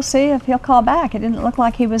 Well, we'll see if he'll call back. It didn't look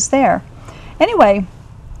like he was there. Anyway,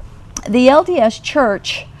 the LDS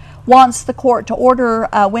Church wants the court to order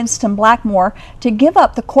Winston Blackmore to give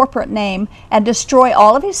up the corporate name and destroy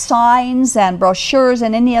all of his signs and brochures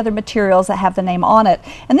and any other materials that have the name on it.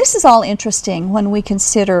 And this is all interesting when we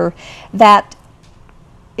consider that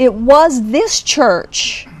it was this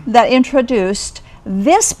church that introduced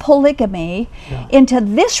this polygamy into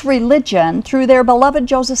this religion through their beloved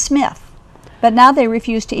Joseph Smith. But now they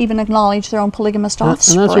refuse to even acknowledge their own polygamist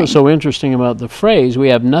offspring. And that's what's so interesting about the phrase, we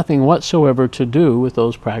have nothing whatsoever to do with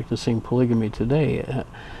those practicing polygamy today.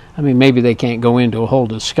 I mean, maybe they can't go into a whole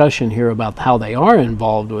discussion here about how they are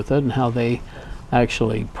involved with it and how they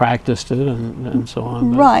actually practiced it and so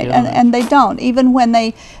on. But, right, and they don't. Even when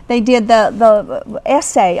they did the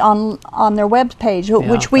essay on their web page,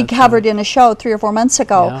 which we covered in a show 3 or 4 months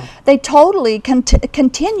ago, they totally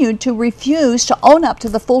continued to refuse to own up to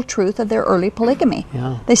the full truth of their early polygamy.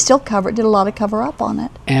 They still did a lot of cover-up on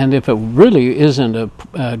it. And if it really isn't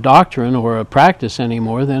a doctrine or a practice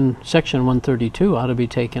anymore, then Section 132 ought to be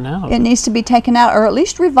taken out. It needs to be taken out, or at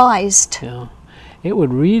least revised. Yeah. It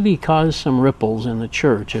would really cause some ripples in the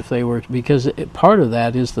church if they were, because part of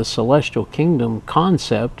that is the celestial kingdom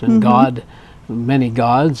concept and God, many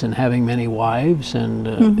gods, and having many wives, and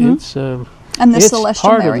it's part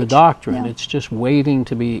marriage. of the doctrine. It's just waiting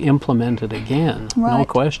to be implemented again. No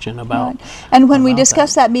question about. And when we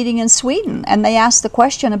discussed that meeting in Sweden, and they asked the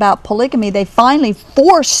question about polygamy, they finally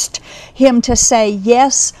forced him to say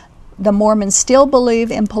yes. The Mormons still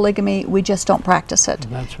believe in polygamy, we just don't practice it.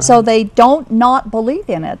 That's right. So they don't not believe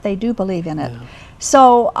in it, they do believe in it.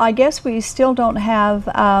 So I guess we still don't have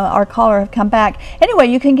our caller have come back. Anyway,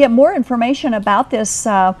 you can get more information about this,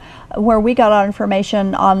 where we got our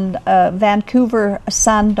information on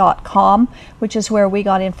VancouverSun.com, which is where we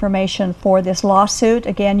got information for this lawsuit.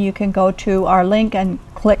 Again, you can go to our link and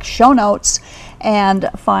click show notes and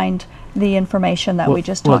find the information that we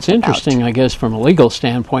just talked about. Well, it's interesting, I guess, from a legal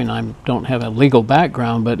standpoint. I don't have a legal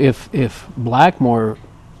background, but if Blackmore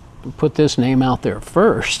put this name out there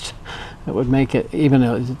first, it would make it, even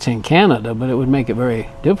though it's in Canada, but it would make it very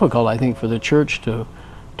difficult, I think, for the church to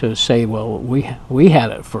say, well, we had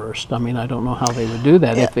it first. I mean, I don't know how they would do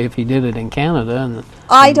that if he did it in Canada. And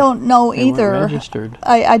I don't know either. Registered.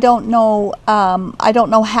 I don't know. I don't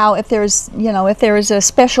know how, if there's a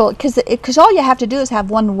special, because all you have to do is have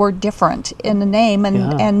one word different in the name,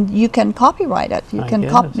 and you can copyright it. You can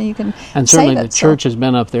and certainly the church has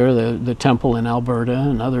been up there, the temple in Alberta,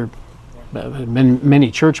 and other many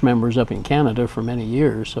church members up in Canada for many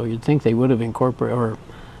years. So you'd think they would have incorporated or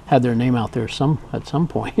had their name out there at some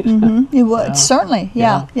point. You would, certainly,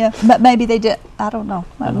 yeah. But maybe they did. I don't know.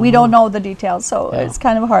 We don't know the details, so it's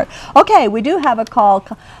kind of hard. Okay, we do have a call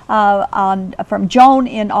from Joan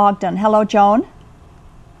in Ogden. Hello, Joan.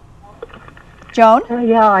 Joan?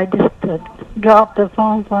 I just dropped the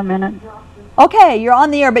phone for a minute. Okay, you're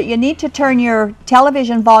on the air, but you need to turn your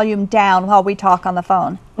television volume down while we talk on the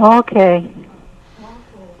phone. Okay.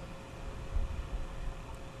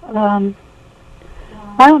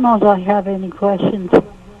 I don't know if I have any questions.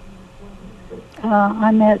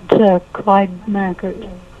 I met Clyde Mackert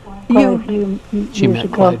quite a few years She met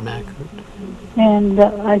ago. Clyde Mackert. And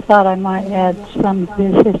I thought I might add some of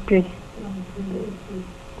his history.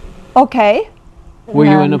 Okay. Were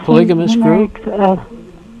you in a polygamous group?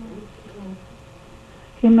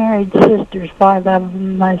 He married sisters, 5 of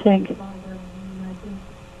them, I think.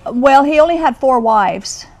 Well, he only had 4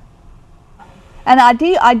 wives. And I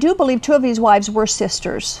do believe 2 of his wives were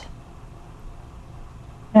sisters.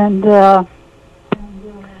 And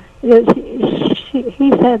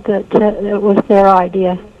he said that it was their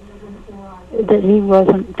idea, that he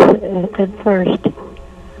wasn't at first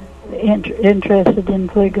interested in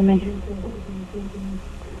polygamy.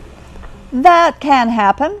 That can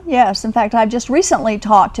happen, yes. In fact, I've just recently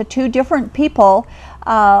talked to 2 different people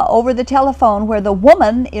over the telephone where the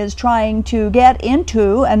woman is trying to get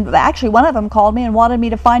into, and actually one of them called me and wanted me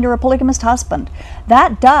to find her a polygamist husband.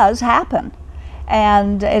 That does happen.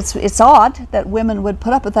 And it's odd that women would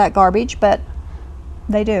put up with that garbage, but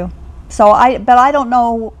they do. So I don't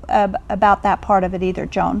know about that part of it either,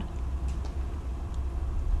 Joan.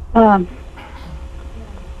 They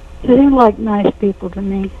seem like nice people to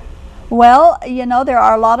me. Well, there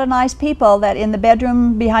are a lot of nice people that in the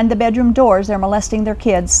bedroom, behind the bedroom doors, they're molesting their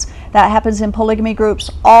kids. That happens in polygamy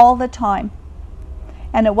groups all the time.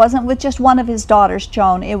 And it wasn't with just one of his daughters,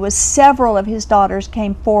 Joan. It was several of his daughters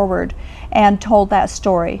came forward and told that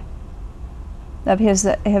story of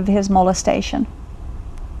his molestation.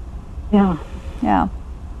 Yeah. Yeah.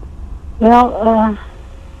 Well,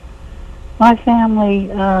 my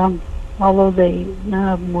family, although none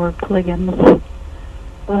of them were polygamous,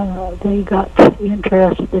 they got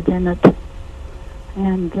interested in it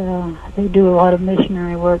and they do a lot of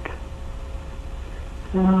missionary work.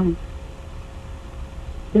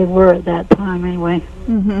 They were at that time anyway.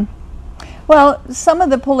 Mm-hmm. Well, some of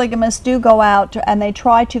the polygamists do go out and they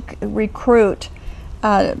try to recruit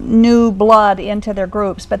new blood into their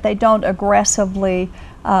groups, but they don't aggressively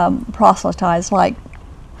proselytize like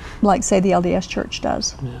say the LDS Church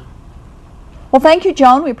does. Yeah. Well, thank you,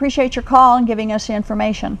 Joan. We appreciate your call and giving us the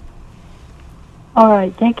information. All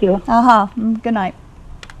right, thank you. Good night.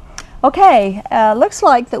 Okay, looks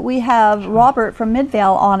like that we have Robert from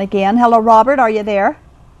Midvale on again. Hello, Robert. Are you there?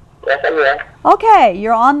 Yes, I'm here. Okay,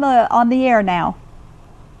 you're on the air now.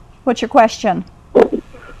 What's your question?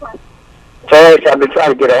 First, I've been trying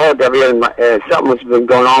to get a hold of you, and something's been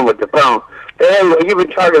going on with the phone. Anyway, you've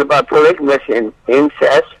been talking about polygamous and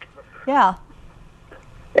incest. Yeah.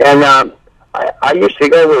 And I used to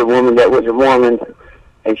go with a woman that was a Mormon,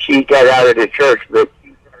 and she got out of the church, but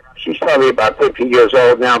she's probably about 50 years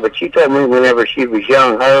old now, but she told me whenever she was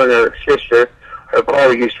young, her and her sister, her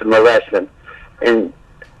father used to molest them. And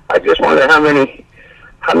I just wonder how many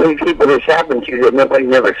people this happened to that nobody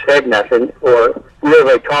never said nothing, or will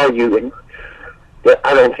they call you? And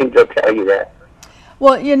I don't think they'll tell you that.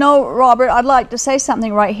 Well, you know, Robert, I'd like to say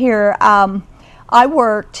something right here. I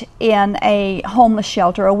worked in a homeless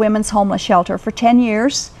shelter, a women's homeless shelter, for 10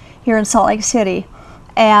 years here in Salt Lake City.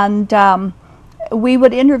 And we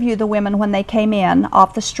would interview the women when they came in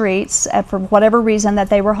off the streets for whatever reason that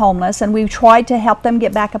they were homeless, and we tried to help them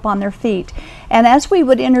get back up on their feet. And as we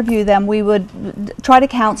would interview them, we would try to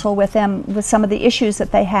counsel with them with some of the issues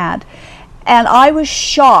that they had. And I was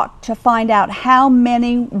shocked to find out how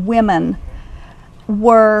many women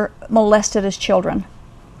were molested as children.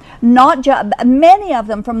 Not many of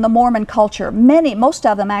them from the Mormon culture. Most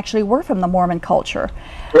of them actually were from the Mormon culture.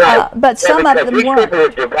 Right. But some of them weren't. These people were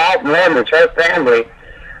devout Mormons, her family,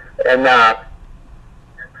 and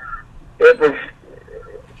it was.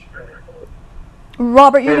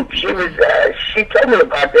 Robert, she told me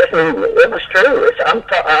about this, and it was true.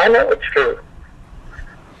 I know it's true.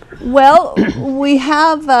 Well, we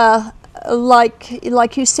have,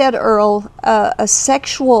 like you said, Earl, a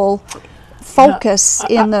sexual focus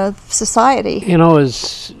in the society. You know,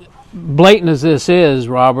 as blatant as this is,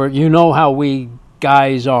 Robert, you know how we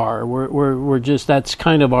guys are. We're just, that's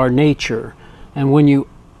kind of our nature. And when you,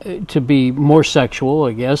 to be more sexual,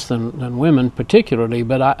 I guess, than women particularly,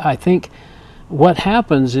 but I think what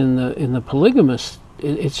happens in the polygamous,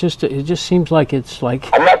 it just seems like it's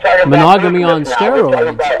like monogamy on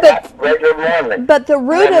steroids. But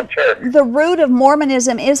the root of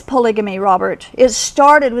Mormonism is polygamy, Robert. It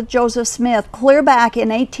started with Joseph Smith clear back in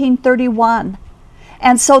 1831.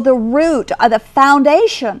 And so the root, the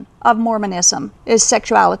foundation of Mormonism is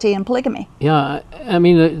sexuality and polygamy. Yeah, I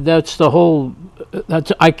mean, that's the whole,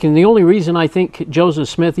 the only reason I think Joseph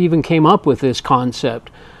Smith even came up with this concept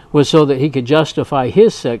was so that he could justify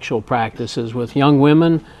his sexual practices with young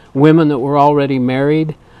women that were already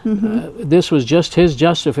married. Mm-hmm. This was just his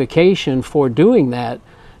justification for doing that,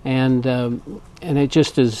 and it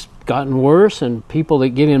just has gotten worse, and people that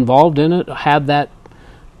get involved in it have that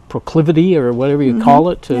proclivity, or whatever you call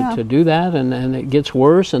it, to do that, and it gets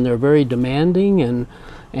worse, and they're very demanding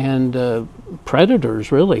and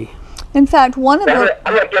predators, really. In fact, one of the...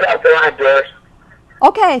 I'm going to get out the line, Doris.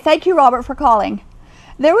 Okay, thank you, Robert, for calling.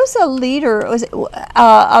 There was a leader of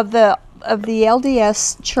the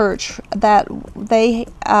LDS Church that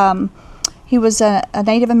he was a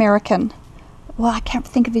Native American. Well, I can't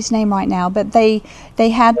think of his name right now, but they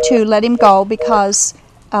had to let him go because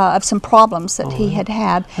of some problems that he had.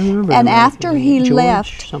 I remember. And after he George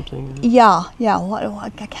left, something. I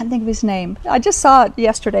can't think of his name. I just saw it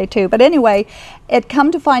yesterday too. But anyway, it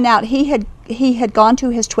come to find out he had gone to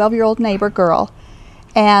his 12-year-old neighbor girl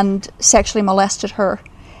and sexually molested her.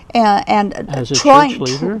 And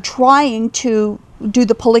trying to do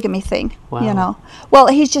the polygamy thing. Wow. You know. Well,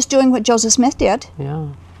 he's just doing what Joseph Smith did. Yeah.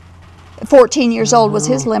 14 years old was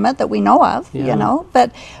his limit that we know of. Yeah. You know.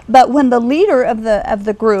 But when the leader of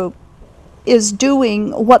the group is doing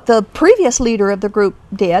what the previous leader of the group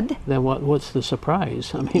did, then what's the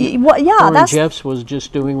surprise? I mean, Warren Jeffs was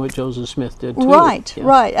just doing what Joseph Smith did too. Right,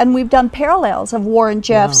 right, and we've done parallels of Warren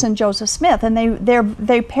Jeffs and Joseph Smith, and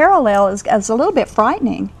they parallel as a little bit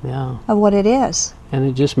frightening of what it is. And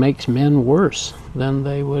it just makes men worse than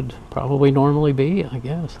they would probably normally be, I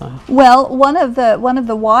guess. Well, one of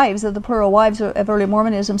the wives of the plural wives of early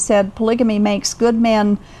Mormonism said polygamy makes good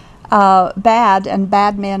men bad and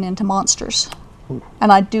bad men into monsters. And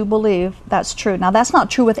I do believe that's true. Now, that's not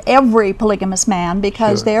true with every polygamous man,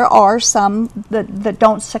 because there are some that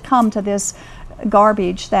don't succumb to this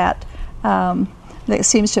garbage that that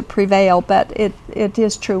seems to prevail, but it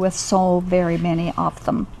is true with so very many of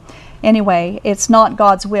them. Anyway, it's not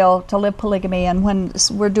God's will to live polygamy, and when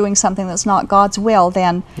we're doing something that's not God's will,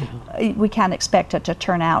 then we can't expect it to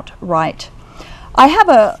turn out right. I have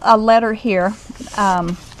a letter here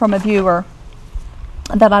from a viewer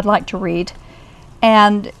that I'd like to read,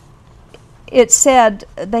 and it said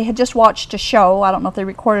they had just watched a show. I don't know if they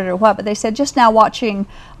recorded it or what, but they said, just now watching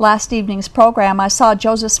last evening's program, I saw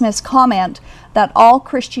Joseph Smith's comment that all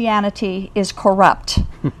Christianity is corrupt.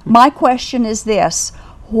 My question is this: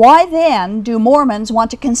 why then do Mormons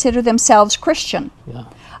want to consider themselves Christian? Yeah.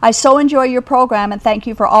 I so enjoy your program and thank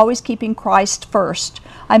you for always keeping Christ first.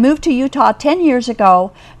 I moved to Utah 10 years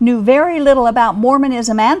ago, knew very little about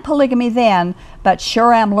Mormonism and polygamy then, but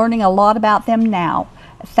sure am learning a lot about them now.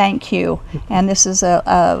 Thank you. And this is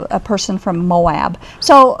a person from Moab.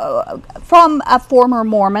 So, from a former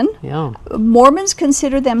Mormon, Mormons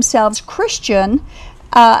consider themselves Christian,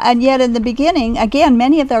 and yet in the beginning, again,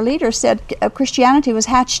 many of their leaders said Christianity was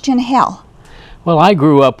hatched in hell. Well, I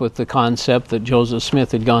grew up with the concept that Joseph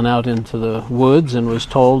Smith had gone out into the woods and was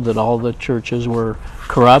told that all the churches were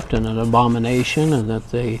corrupt and an abomination, and that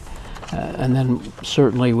they, and then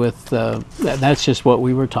certainly with, that's just what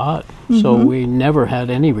we were taught. So we never had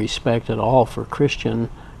any respect at all for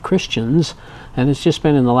Christians, and it's just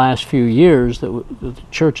been in the last few years that the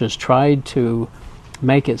church has tried to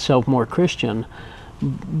make itself more Christian.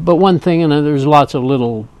 But one thing, and there's lots of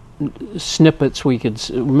little snippets we could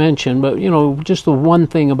mention, but just the one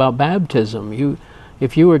thing about baptism,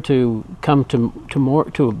 if you were to come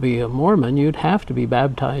to be a Mormon, you'd have to be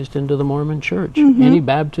baptized into the Mormon Church. Any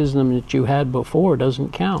baptism that you had before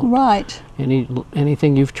doesn't count. Right.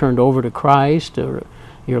 Anything you've turned over to Christ or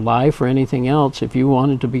your life or anything else, if you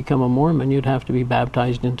wanted to become a Mormon, you'd have to be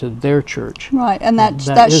baptized into their church. Right, and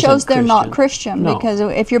that shows they're not Christian, because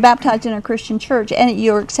if you're baptized in a Christian church,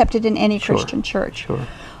 you're accepted in any Christian church. Sure.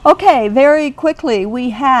 Okay, very quickly, we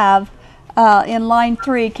have in line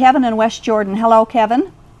 3, Kevin in West Jordan. Hello,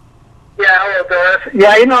 Kevin. Yeah, hello, Doris.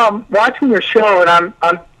 Yeah, I'm watching your show, and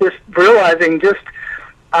I'm just realizing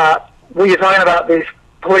when you're talking about these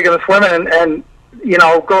polygamous women and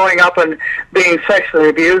growing up and being sexually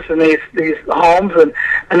abused in these homes,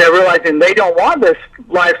 and they're realizing they don't want this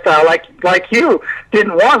lifestyle like you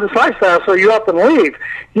didn't want this lifestyle, so you up and leave.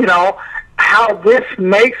 How this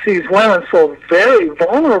makes these women so very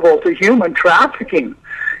vulnerable to human trafficking.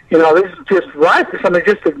 This is just right for somebody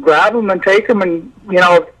just to grab them and take them and,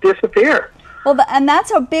 disappear. Well, and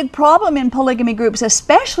that's a big problem in polygamy groups,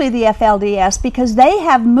 especially the FLDS, because they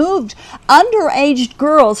have moved underage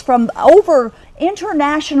girls from over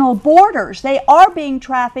international borders. They are being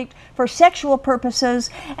trafficked for sexual purposes,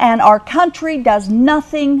 and our country does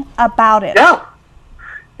nothing about it. Yeah,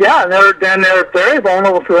 and they're very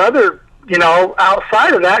vulnerable to other,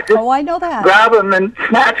 outside of that. Just I know that. Grab them and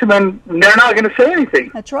snatch them, and they're not going to say anything.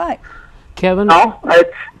 That's right. Kevin? No,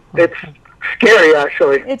 it's scary,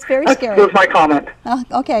 actually. It's very scary. That was my comment.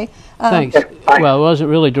 Okay. Thanks. Well, it wasn't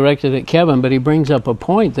really directed at Kevin, but he brings up a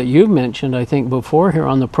point that you've mentioned, I think, before here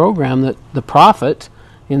on the program, that the prophet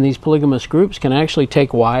in these polygamous groups can actually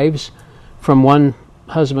take wives from one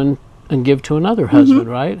husband and give to another husband,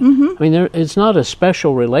 right? I mean, it's not a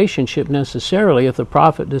special relationship necessarily if the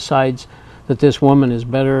prophet decides that this woman is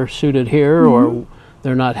better suited here, or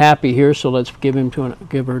they're not happy here, so let's give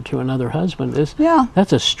her to another husband.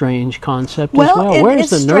 That's a strange concept as well. Where's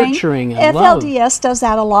the nurturing and love? FLDS does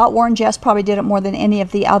that a lot. Warren Jeffs probably did it more than any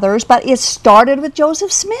of the others, but it started with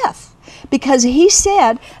Joseph Smith, because he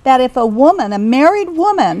said that if a married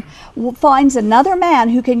woman, finds another man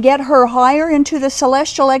who can get her higher into the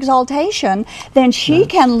celestial exaltation, then she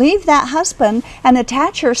can leave that husband and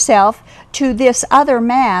attach herself to this other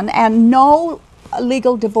man, and no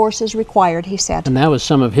legal divorce is required, he said. And that was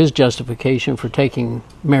some of his justification for taking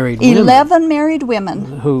married women. 11 married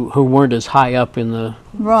women. Who weren't as high up in the...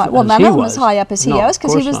 Right. Well, none of them was high up as he was,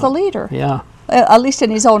 because he was the leader. Yeah. At least in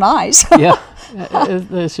his own eyes. Yeah.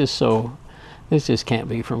 It's just so... This just can't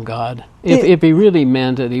be from God. If he really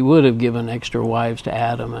meant it, he would have given extra wives to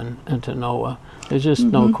Adam and to Noah. There's just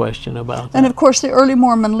no question about that. And of course, the early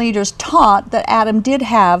Mormon leaders taught that Adam did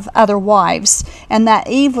have other wives, and that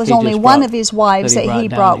Eve was only one of his wives that he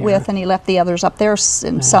brought with, and he left the others up there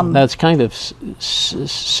in some... That's kind of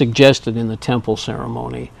suggested in the temple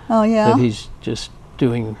ceremony. Oh, yeah? That he's just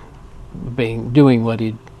doing what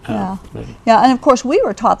he And of course we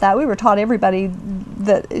were taught that. We were taught everybody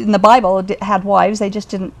that in the Bible had wives. They just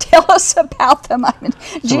didn't tell us about them. I mean,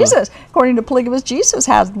 Jesus, according to polygamists, Jesus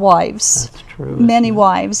had wives. That's true. Many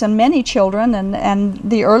wives and many children, and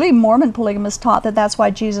the early Mormon polygamists taught that that's why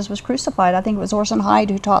Jesus was crucified. I think it was Orson Hyde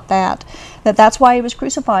who taught that's why he was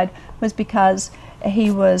crucified, was because he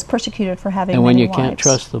was persecuted for having many wives. And when you can't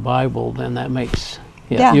trust the Bible, then that makes...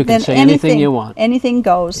 Yeah, you can say anything you want. Anything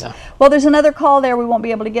goes. Yeah. Well, there's another call there we won't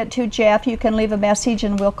be able to get to, Jeff. You can leave a message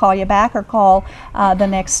and we'll call you back or call the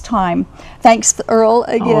next time. Thanks, Earl,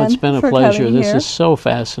 again. Oh, it's been a pleasure. This here. is so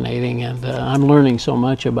fascinating, and I'm learning so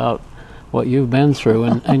much about what you've been through.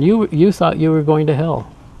 And you thought you were going to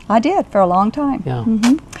hell. I did, for a long time. Yeah.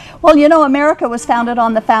 Well, you know, America was founded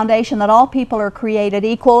on the foundation that all people are created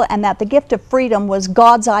equal and that the gift of freedom was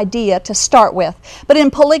God's idea to start with. But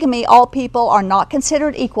in polygamy, all people are not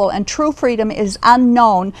considered equal, and true freedom is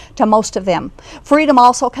unknown to most of them. Freedom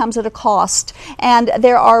also comes at a cost, and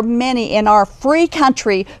there are many in our free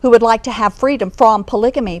country who would like to have freedom from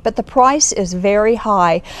polygamy, but the price is very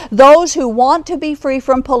high. Those who want to be free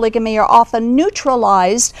from polygamy are often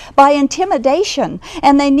neutralized by intimidation,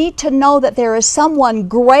 and they need to know that there is someone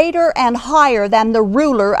greater and higher than the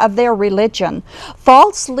ruler of their religion.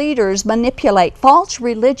 False leaders manipulate. False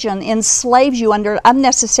religion enslaves you under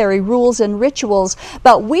unnecessary rules and rituals,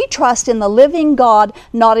 but we trust in the living God,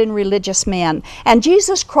 not in religious men. And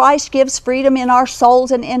Jesus Christ gives freedom in our souls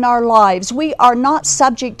and in our lives. We are not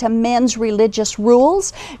subject to men's religious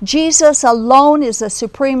rules. Jesus alone is the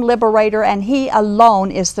supreme liberator, and He alone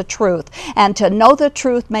is the truth. And to know the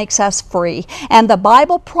truth makes us free. And the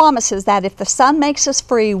Bible promises that if the Son makes us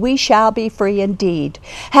free, we shall be free indeed.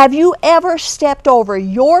 Have you ever stepped over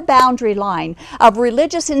your boundary line of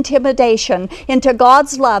religious intimidation into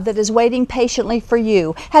God's love that is waiting patiently for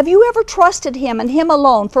you? Have you ever trusted Him and Him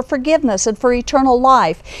alone for forgiveness and for eternal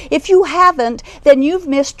life? If you haven't, then you've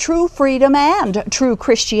missed true freedom and true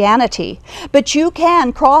Christianity. But you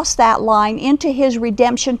can cross that line into His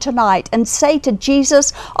redemption tonight and say to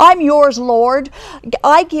Jesus, I'm yours, Lord.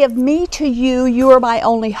 I give me to you. You are my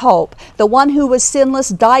only hope. The one who was sinless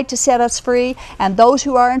died to set us free, and those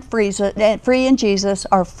who are free in Jesus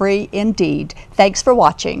are free indeed. Thanks for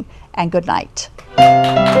watching, and good night.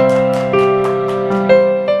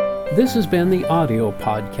 This has been the audio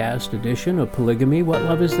podcast edition of Polygamy, What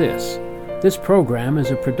Love Is This? This program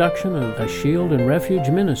is a production of a Shield and Refuge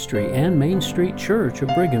Ministry and Main Street Church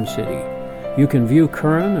of Brigham City. You can view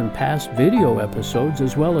current and past video episodes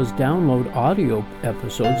as well as download audio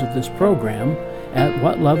episodes of this program at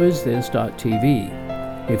whatloveisthis.tv.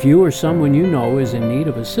 If you or someone you know is in need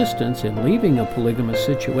of assistance in leaving a polygamous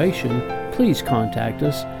situation, please contact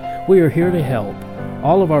us. We are here to help.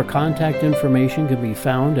 All of our contact information can be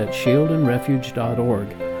found at shieldandrefuge.org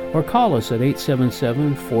or call us at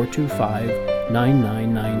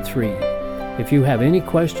 877-425-9993. If you have any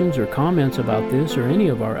questions or comments about this or any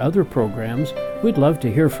of our other programs, we'd love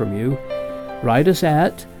to hear from you. Write us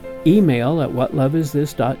at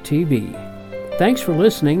email@whatloveisthis.tv. Thanks for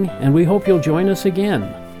listening, and we hope you'll join us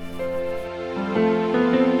again.